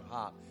afflict your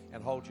heart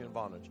and hold you in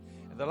bondage.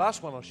 And the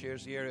last one I'll share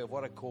is the area of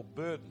what I call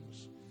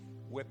burdens.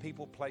 where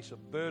people place a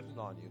burden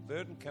on you.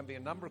 Burden can be a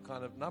number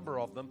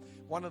of them.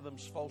 One of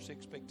them's false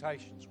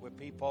expectations, where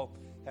people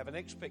have an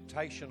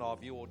expectation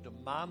of you or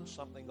demand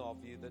something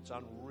of you that's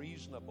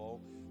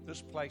unreasonable.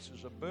 This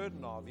places a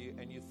burden of you,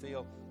 and you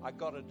feel, I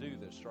got to do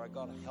this, or I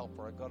got to help,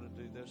 or I got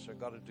to do this, or I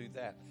got to do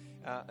that.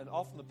 And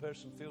often the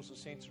person feels a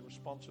sense of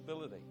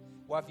responsibility.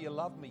 Well, if you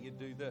love me, you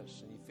do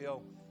this, and you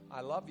feel, I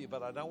love you,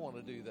 but I don't want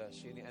to do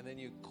this, and then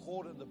you're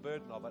caught in the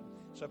burden of it.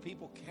 So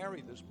people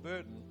carry this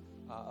burden,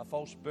 a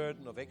false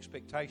burden of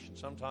expectation.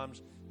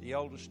 Sometimes the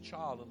eldest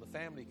child in the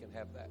family can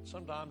have that.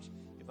 Sometimes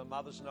if a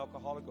mother's an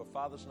alcoholic or a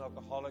father's an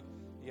alcoholic,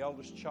 the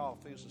eldest child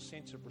feels a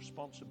sense of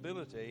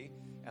responsibility,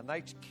 and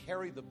they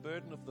carry the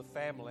burden of the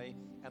family,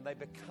 and they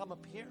become a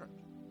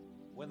parent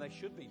when they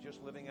should be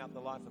just living out the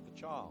life of a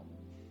child.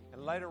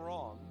 And later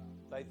on,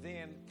 they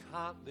then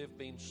can't,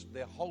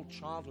 their whole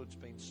childhood's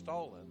been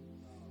stolen,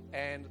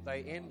 and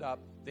they end up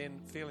then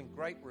feeling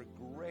great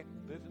regret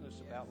and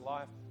bitterness about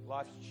life.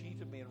 Life's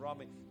cheated me and robbed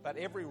me. But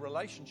every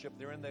relationship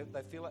they're in,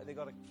 they feel like they've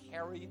got to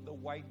carry the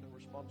weight and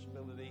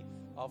responsibility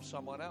of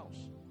someone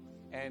else.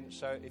 And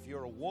so if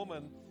you're a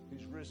woman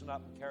who's risen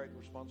up and carried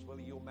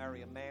responsibility, you'll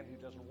marry a man who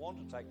doesn't want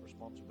to take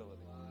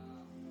responsibility.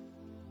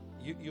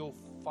 You'll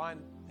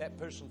find that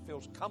person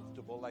feels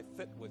comfortable, they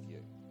fit with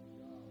you.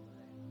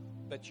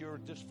 But you're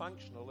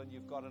dysfunctional, and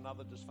you've got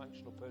another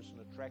dysfunctional person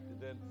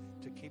attracted in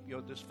to keep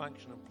your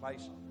dysfunction in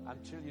place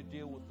until you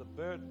deal with the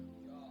burden.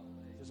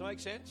 Does that make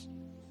sense?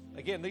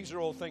 Again, these are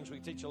all things we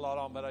teach a lot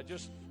on, but I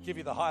just give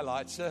you the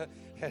highlights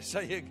so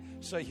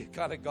you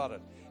kind of got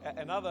it.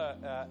 Another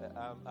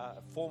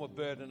form of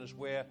burden is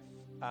where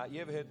you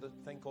ever heard the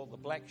thing called the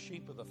black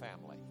sheep of the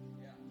family?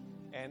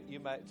 And you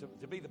may,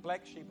 to be the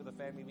black sheep of the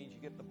family means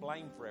you get the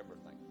blame for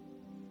everything.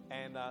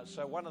 And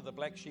so one of the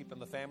black sheep in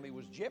the family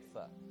was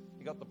Jephthah.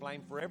 He got the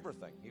blame for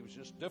everything. He was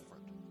just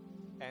different.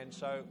 And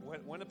so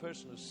when a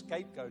person is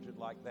scapegoated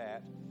like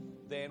that,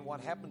 then what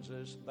happens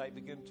is they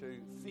begin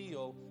to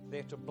feel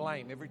they're to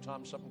blame every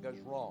time something goes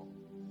wrong.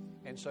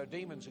 And so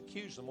demons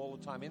accuse them all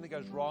the time. Anything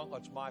goes wrong, oh,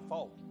 it's my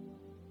fault.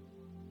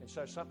 And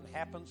so something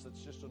happens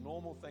that's just a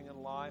normal thing in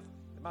life.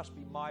 It must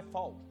be my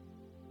fault.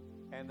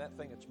 And that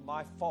thing, it's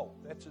my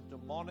fault. That's a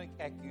demonic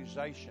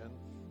accusation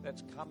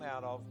that's come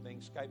out of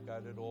being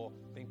scapegoated or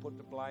being put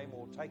to blame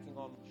or taking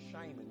on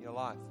shame in your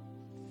life.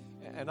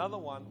 Another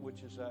one,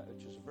 which is a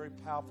very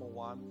powerful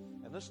one,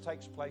 and this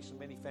takes place in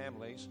many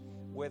families,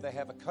 where they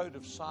have a code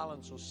of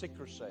silence or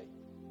secrecy.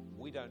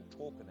 We don't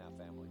talk in our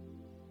family.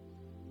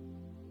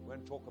 We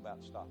don't talk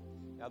about stuff.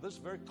 Now, this is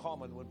very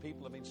common when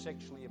people have been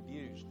sexually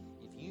abused.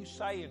 If you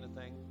say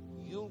anything,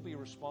 you'll be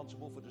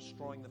responsible for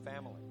destroying the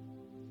family.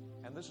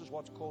 And this is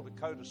what's called a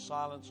code of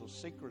silence or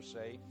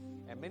secrecy.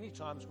 And many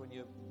times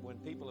when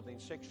people have been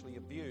sexually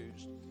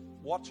abused,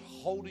 what's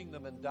holding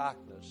them in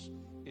darkness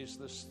is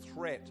this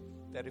threat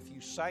that if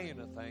you say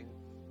anything,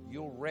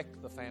 you'll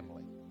wreck the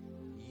family.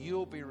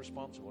 You'll be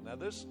responsible. Now,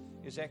 this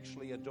is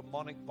actually a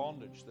demonic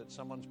bondage that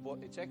someone's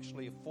brought. It's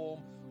actually a form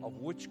of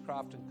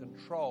witchcraft and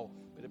control,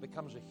 but it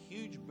becomes a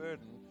huge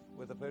burden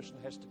where the person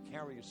has to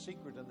carry a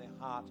secret in their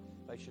heart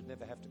they should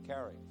never have to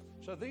carry.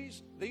 So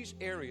these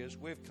areas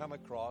we've come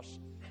across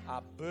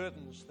are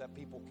burdens that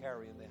people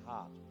carry in their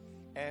heart,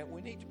 and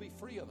we need to be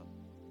free of them.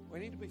 We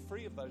need to be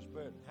free of those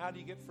burdens. How do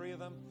you get free of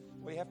them?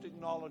 We have to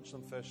acknowledge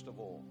them first of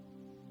all.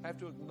 I have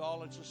to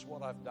acknowledge this is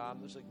what I've done.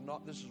 This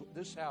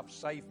is how I've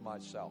saved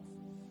myself.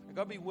 I've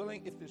got to be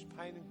willing, if there's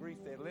pain and grief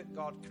there, let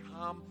God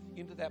come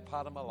into that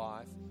part of my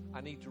life.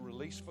 I need to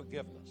release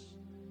forgiveness.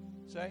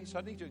 See? So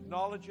I need to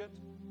acknowledge it,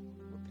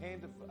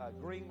 repent of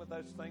agreeing with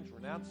those things,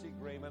 renounce the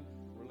agreement,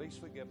 release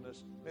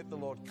forgiveness, let the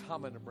Lord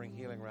come in and bring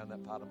healing around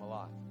that part of my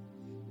life.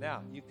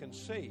 Now, you can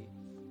see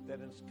that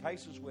in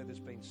cases where there's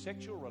been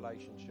sexual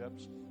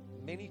relationships,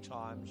 many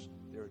times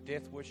there are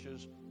death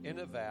wishes,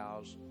 inner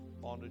vows,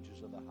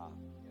 bondages of the heart.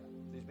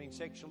 There's been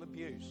sexual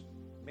abuse.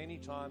 Many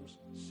times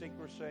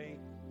secrecy,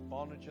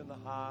 bondage in the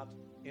heart,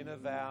 inner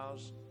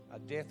vows,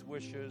 death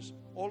wishes,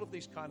 all of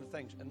these kind of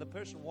things. And the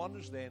person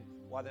wonders then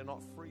why they're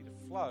not free to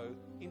flow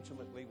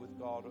intimately with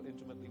God or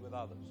intimately with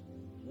others.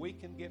 We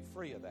can get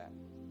free of that.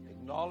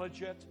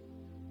 Acknowledge it,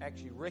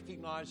 actually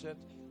recognize it,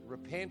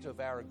 repent of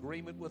our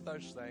agreement with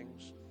those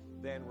things,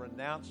 then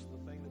renounce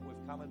the thing that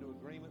we've come into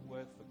agreement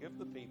with, forgive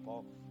the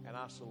people, and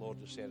ask the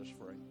Lord to set us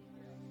free.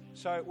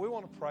 So we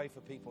want to pray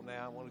for people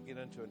now. I want to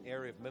get into an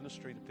area of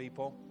ministry to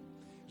people.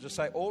 As I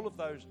say, all of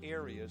those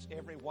areas,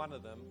 every one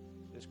of them,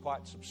 there's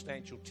quite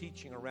substantial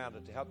teaching around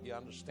it to help you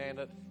understand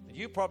it. And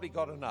you probably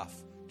got enough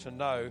to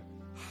know,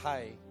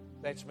 hey,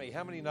 that's me.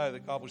 How many know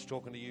that God was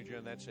talking to you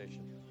during that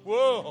session?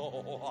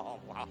 Whoa!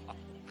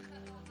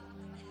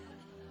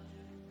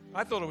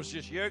 I thought it was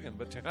just Jürgen,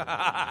 but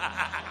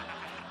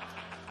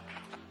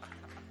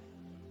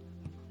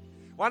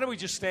why don't we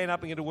just stand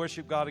up and get to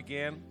worship God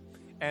again?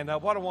 And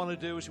what I want to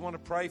do is we want to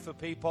pray for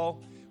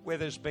people where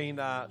there's been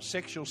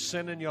sexual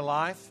sin in your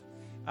life.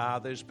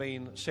 There's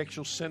been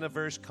sexual sin of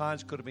various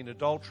kinds. Could have been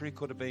adultery,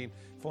 could have been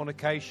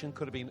fornication,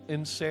 could have been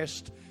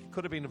incest,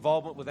 could have been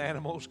involvement with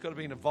animals, could have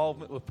been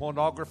involvement with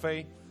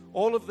pornography,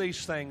 All of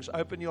these things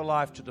open your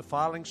life to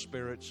defiling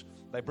spirits.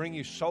 They bring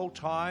you soul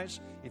ties.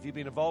 If you've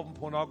been involved in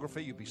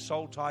pornography, you'll be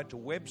soul tied to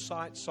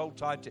websites, soul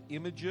tied to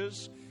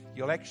images.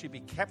 You'll actually be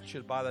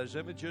captured by those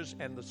images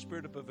and the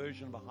spirit of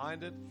perversion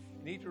behind it.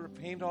 You need to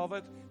repent of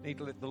it. You need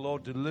to let the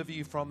Lord deliver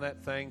you from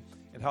that thing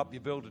and help you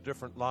build a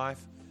different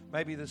life.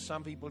 Maybe there's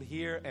some people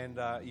here and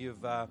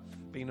you've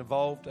been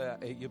involved,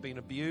 you've been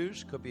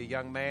abused. Could be a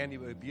young man,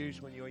 you were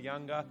abused when you were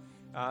younger.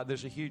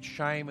 There's a huge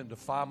shame and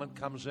defilement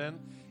comes in.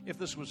 If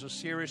this was a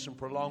serious and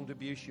prolonged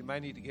abuse, you may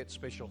need to get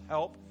special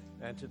help.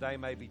 And today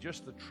may be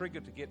just the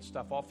trigger to get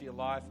stuff off your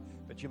life,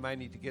 but you may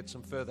need to get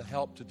some further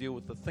help to deal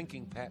with the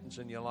thinking patterns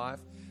in your life.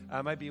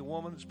 Maybe a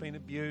woman that's been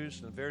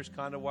abused in a various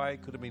kind of way.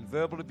 Could have been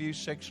verbal abuse,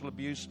 sexual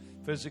abuse,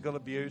 physical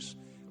abuse.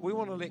 We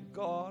want to let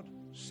God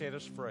set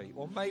us free.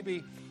 Or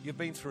maybe you've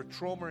been through a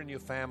trauma in your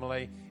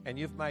family and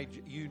you made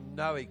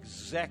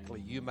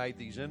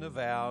these inner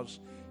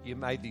vows, you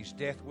made these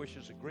death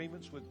wishes,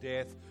 agreements with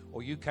death,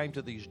 or you came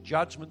to these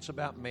judgments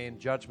about men,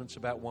 judgments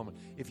about women.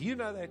 If you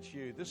know that's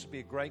you, this would be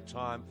a great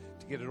time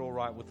to get it all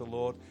right with the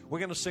Lord. We're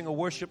going to sing a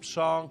worship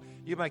song.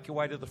 You make your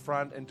way to the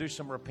front and do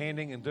some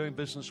repenting and doing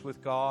business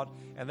with God,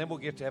 and then we'll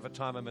get to have a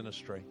time of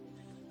ministry.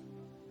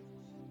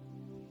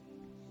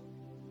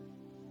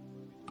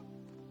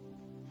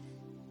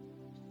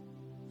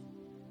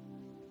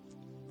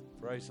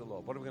 Praise the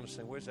Lord. What are we going to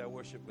sing? Where's our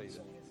worship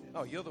leader?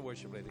 Oh, you're the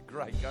worship leader.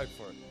 Great. Go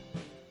for it.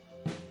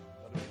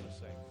 What are we going to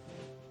sing?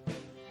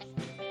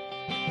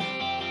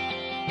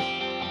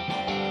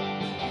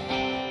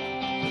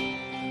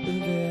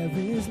 There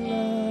is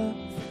love.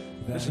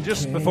 Listen,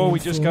 just before we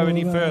just go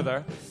any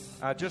further,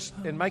 just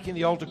in making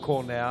the altar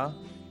call now,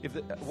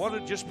 what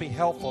would just be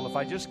helpful if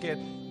I just get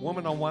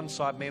women on one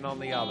side, men on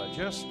the other?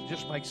 Just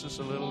makes this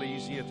a little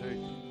easier to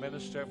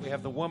minister. If we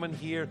have the woman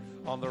here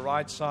on the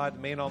right side,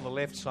 men on the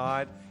left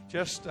side,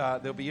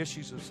 there'll be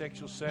issues of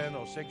sexual sin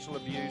or sexual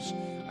abuse.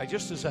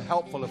 Just as a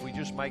helpful if we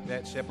just make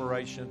that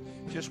separation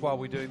just while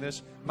we're doing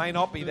this. May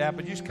not be that,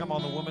 but just come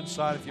on the woman's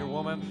side if you're a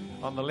woman,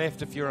 on the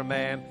left if you're a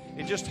man.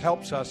 It just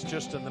helps us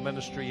just in the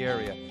ministry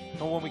area.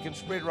 And when we can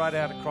spread right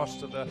out across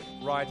to the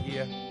right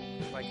here,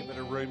 make a bit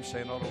of room so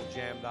you're not all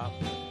jammed up.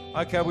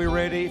 Okay, we're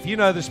ready. If you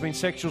know there's been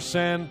sexual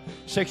sin,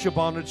 sexual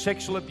bondage,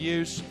 sexual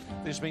abuse,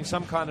 there's been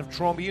some kind of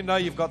trauma, you know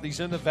you've got these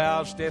inner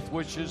vows, death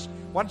wishes,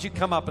 why don't you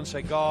come up and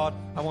say, God,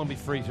 I want to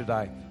be free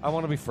today. I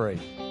want to be free.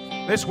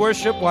 Let's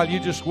worship while you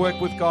just work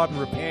with God and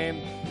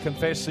repent,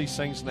 confess these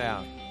things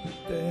now.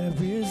 There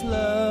is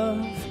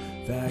love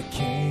that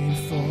came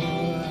for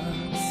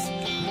us,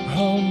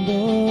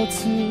 humble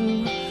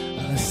to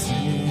a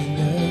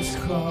sinner's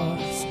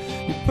cross.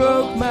 You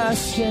broke my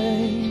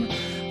shame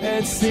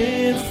and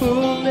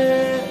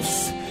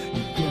sinfulness.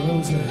 You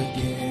rose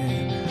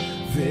again,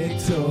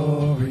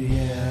 victorious.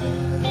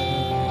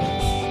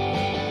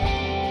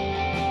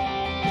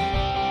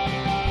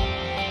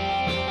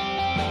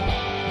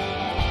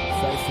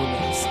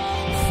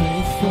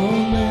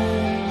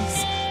 Faithfulness,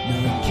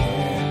 none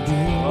can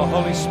do. Oh,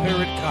 Holy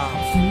Spirit, come.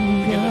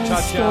 Begin to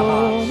touch our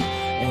hearts.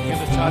 Begin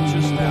to touch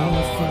us now,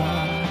 Lord.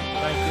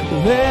 Thank you,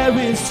 Lord. There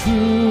is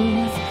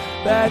truth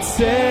that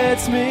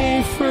sets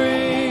me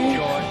free.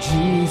 Joy.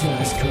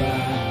 Jesus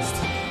Christ,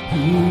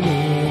 who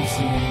lives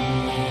in me.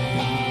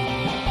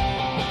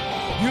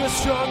 You are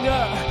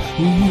stronger.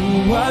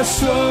 You are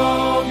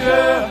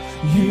stronger.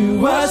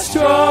 You are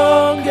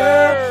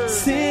stronger.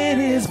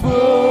 Sin is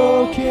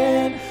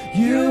broken.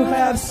 You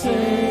have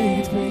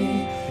saved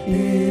me.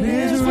 It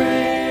is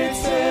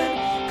written.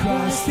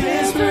 Christ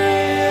is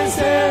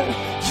risen.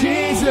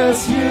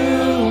 Jesus,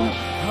 you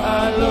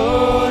are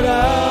Lord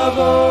of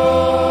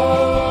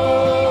all.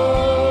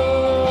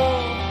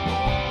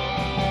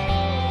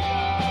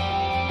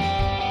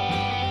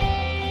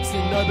 See,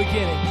 no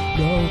beginning.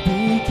 No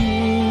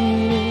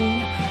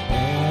beginning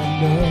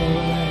and no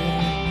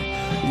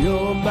end.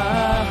 You're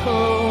my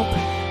hope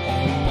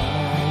and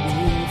my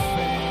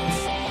defense.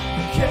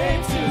 You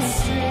came to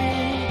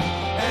seek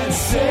and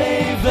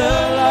save the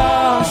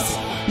lost.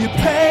 You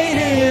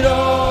paid it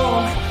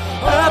all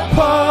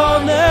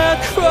upon the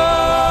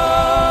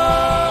cross.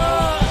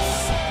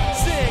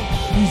 Sing.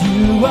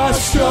 You are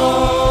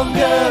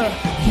stronger.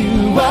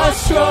 You are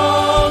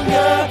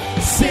stronger.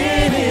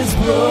 Sin is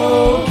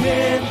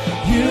broken.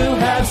 You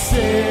have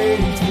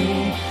saved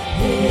me.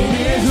 It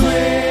is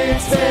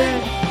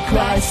written.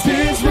 Christ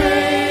is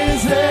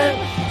risen.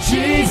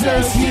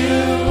 Jesus,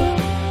 you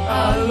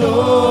are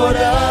Lord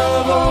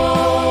of all.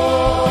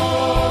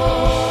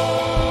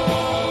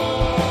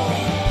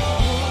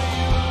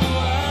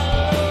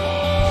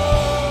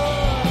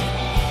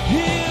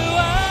 You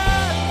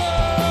are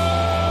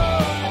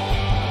Lord.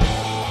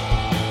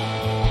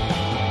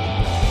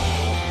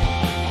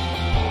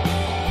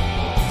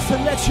 So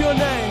let your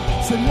name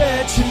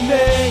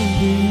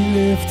be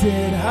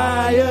lifted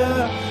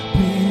higher.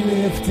 Be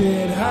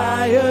lifted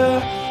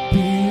higher,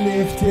 be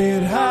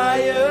lifted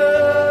higher.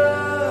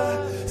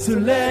 So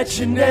let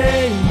your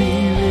name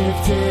be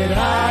lifted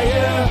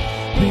higher,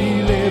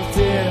 be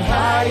lifted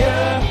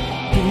higher,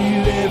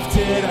 be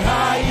lifted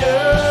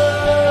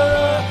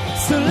higher.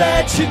 So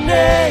let your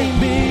name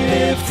be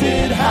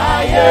lifted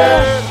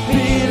higher,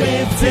 be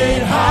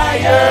lifted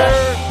higher,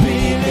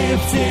 be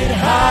lifted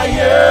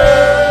higher.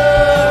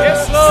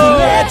 Yes, So Lord.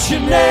 let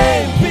your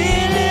name be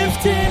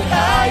lifted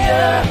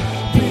higher,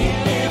 be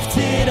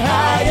lifted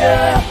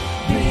higher,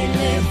 be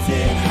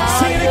lifted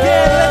higher. Sing it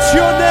again, let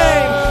your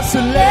name. So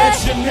let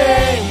your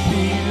name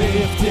be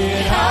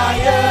lifted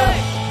higher,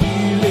 be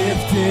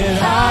lifted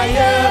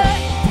higher,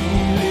 be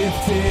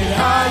lifted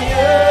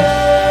higher.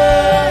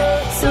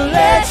 So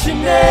let your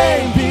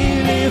name be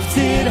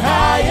lifted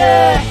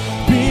higher,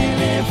 be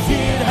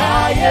lifted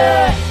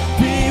higher.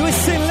 We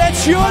sing, let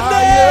your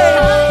name,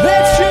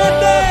 let your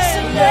name,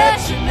 so let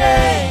your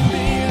name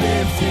be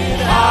lifted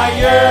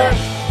higher,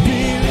 be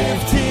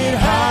lifted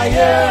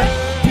higher,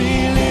 be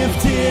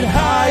lifted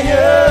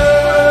higher.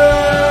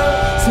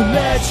 So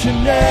let your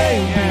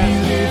name be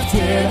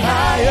lifted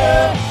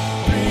higher,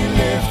 be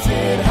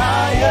lifted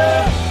higher,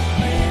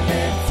 be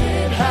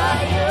lifted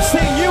higher.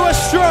 Sing, you are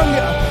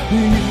stronger,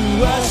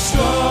 you are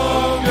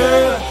stronger,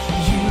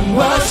 you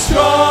are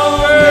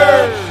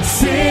stronger.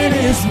 Sin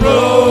is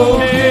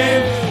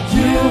broken,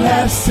 you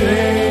have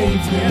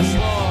saved me.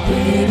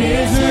 It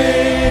is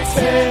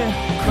written,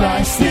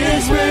 Christ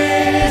is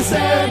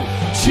risen.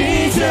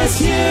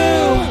 Jesus,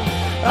 you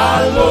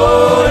are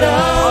Lord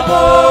of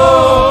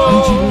all.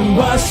 You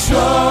are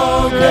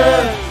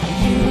stronger,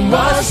 you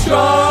are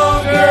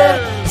stronger.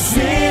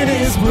 Sin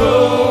is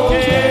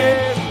broken,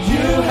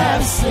 you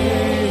have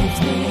saved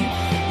me.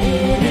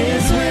 It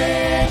is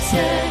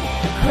written,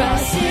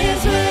 Christ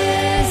is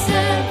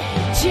risen.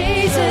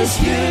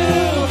 Jesus,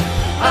 you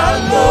are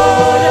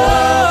Lord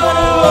of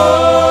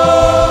all.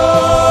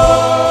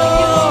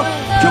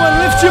 Come on,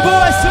 lift your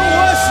voice and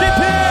worship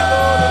Him.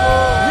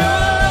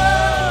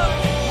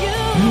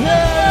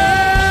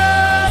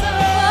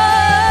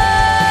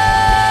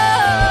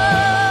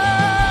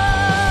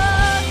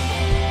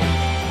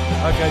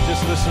 Okay,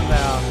 just listen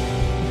now.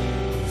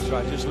 That's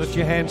right. Just lift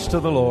your hands to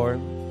the Lord.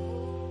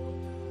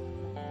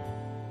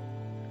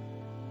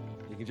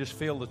 You can just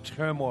feel the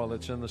turmoil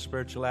that's in the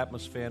spiritual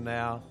atmosphere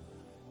now,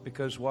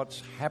 because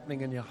what's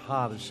happening in your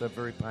heart is so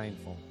very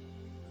painful.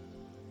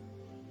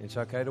 It's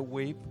okay to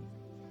weep.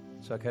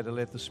 It's okay to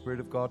let the Spirit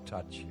of God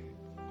touch you.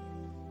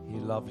 He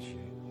loves you.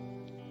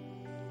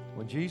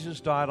 When Jesus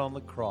died on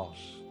the cross,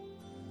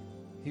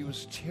 He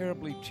was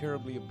terribly,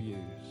 terribly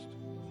abused.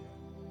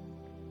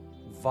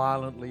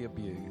 Violently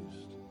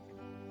abused.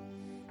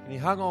 And He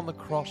hung on the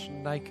cross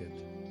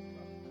naked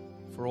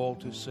for all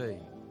to see.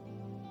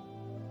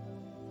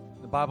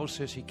 The Bible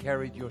says He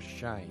carried your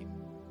shame.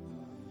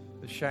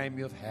 The shame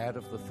you've had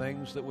of the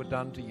things that were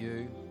done to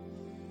you,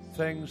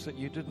 things that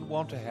you didn't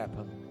want to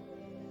happen.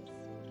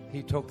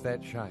 He took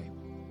that shame.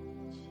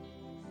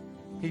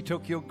 He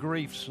took your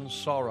griefs and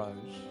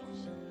sorrows.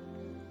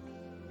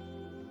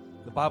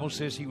 The Bible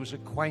says He was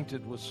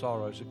acquainted with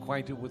sorrows,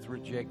 acquainted with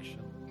rejection.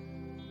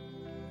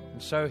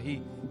 And so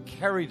He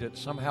carried it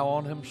somehow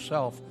on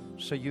Himself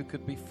so you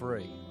could be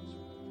free.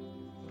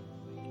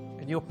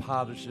 And your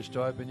part is just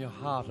to open your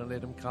heart and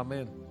let Him come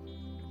in.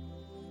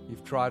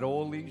 You've tried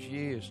all these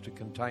years to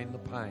contain the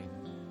pain,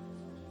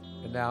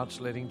 and now it's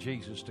letting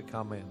Jesus to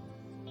come in.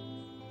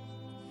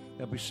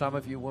 There'll be some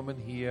of you women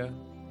here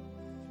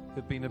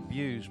who've been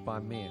abused by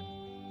men.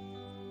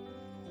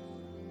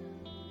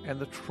 And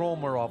the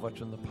trauma of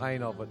it and the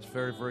pain of it's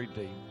very, very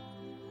deep.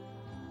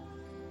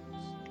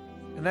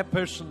 And that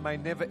person may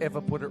never ever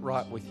put it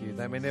right with you.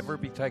 They may never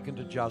be taken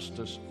to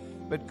justice.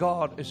 But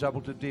God is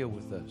able to deal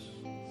with this.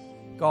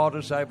 God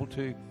is able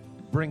to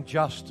bring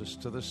justice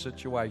to this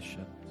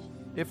situation.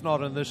 If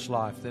not in this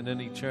life, then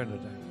in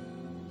eternity.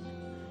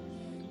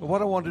 But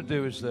what I want to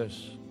do is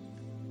this.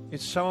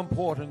 It's so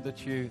important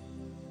that you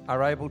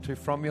are able to,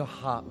 from your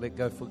heart, let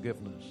go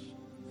forgiveness.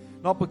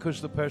 Not because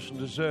the person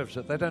deserves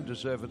it. They don't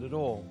deserve it at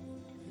all.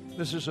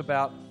 This is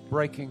about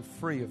breaking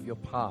free of your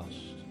past.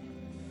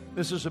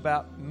 This is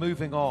about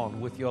moving on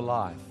with your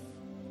life.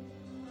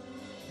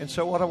 And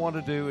so what I want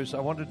to do is I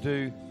want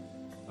to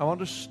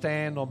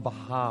stand on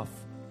behalf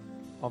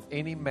of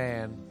any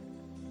man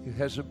who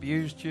has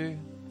abused you,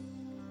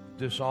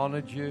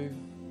 dishonored you,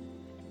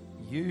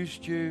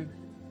 used you,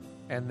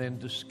 and then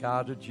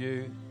discarded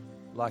you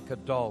like a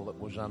doll that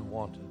was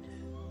unwanted.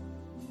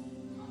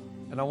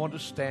 And I want to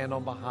stand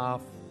on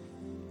behalf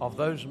of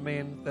those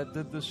men that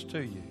did this to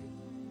you.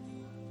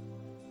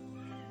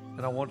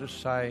 And I want to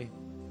say,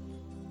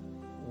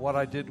 what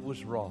I did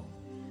was wrong.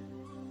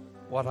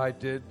 What I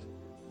did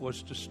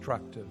was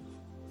destructive.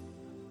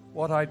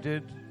 What I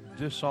did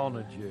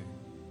dishonored you.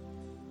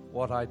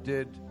 What I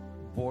did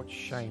brought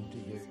shame to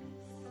you.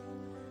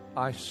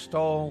 I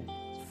stole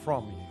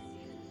from you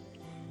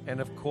and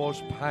have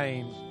caused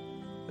pain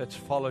that's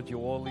followed you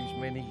all these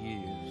many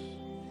years.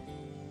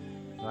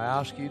 And I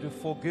ask you to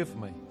forgive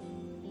me.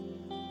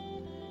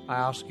 I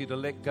ask you to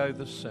let go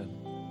the sin.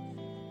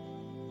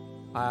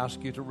 I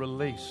ask you to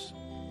release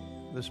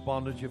this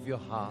bondage of your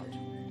heart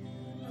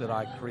that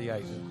I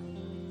created.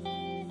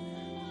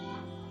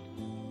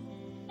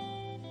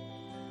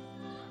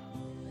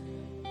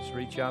 Just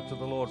reach out to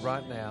the Lord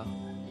right now.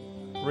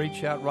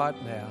 Reach out right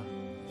now.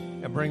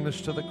 and bring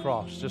this to the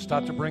cross. Just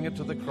start to bring it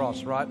to the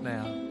cross right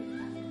now.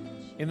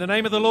 In the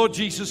name of the Lord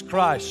Jesus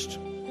Christ,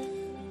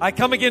 I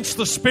come against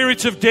the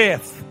spirit of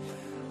death.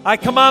 I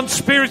command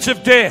spirits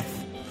of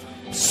death,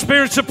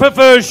 spirits of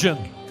perversion,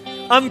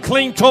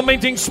 unclean,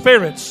 tormenting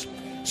spirits,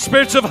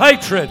 spirits of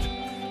hatred,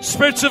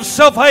 spirits of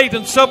self-hate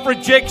and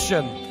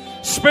self-rejection,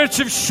 spirits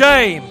of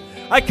shame.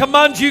 I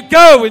command you,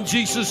 go in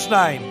Jesus'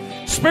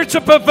 name. Spirits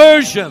of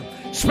perversion,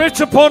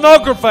 spirits of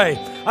pornography,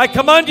 I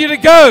command you to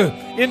go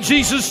in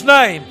Jesus'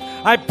 name.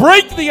 I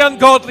break the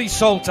ungodly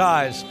soul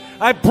ties.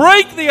 I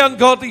break the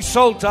ungodly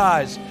soul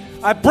ties.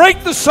 I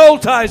break the soul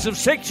ties of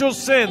sexual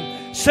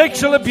sin,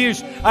 sexual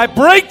abuse. I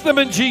break them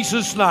in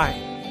Jesus'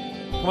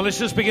 name. Well, let's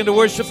just begin to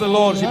worship the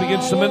Lord as He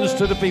begins to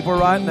minister to people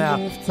right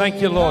now.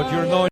 Thank you, Lord. You're anointed.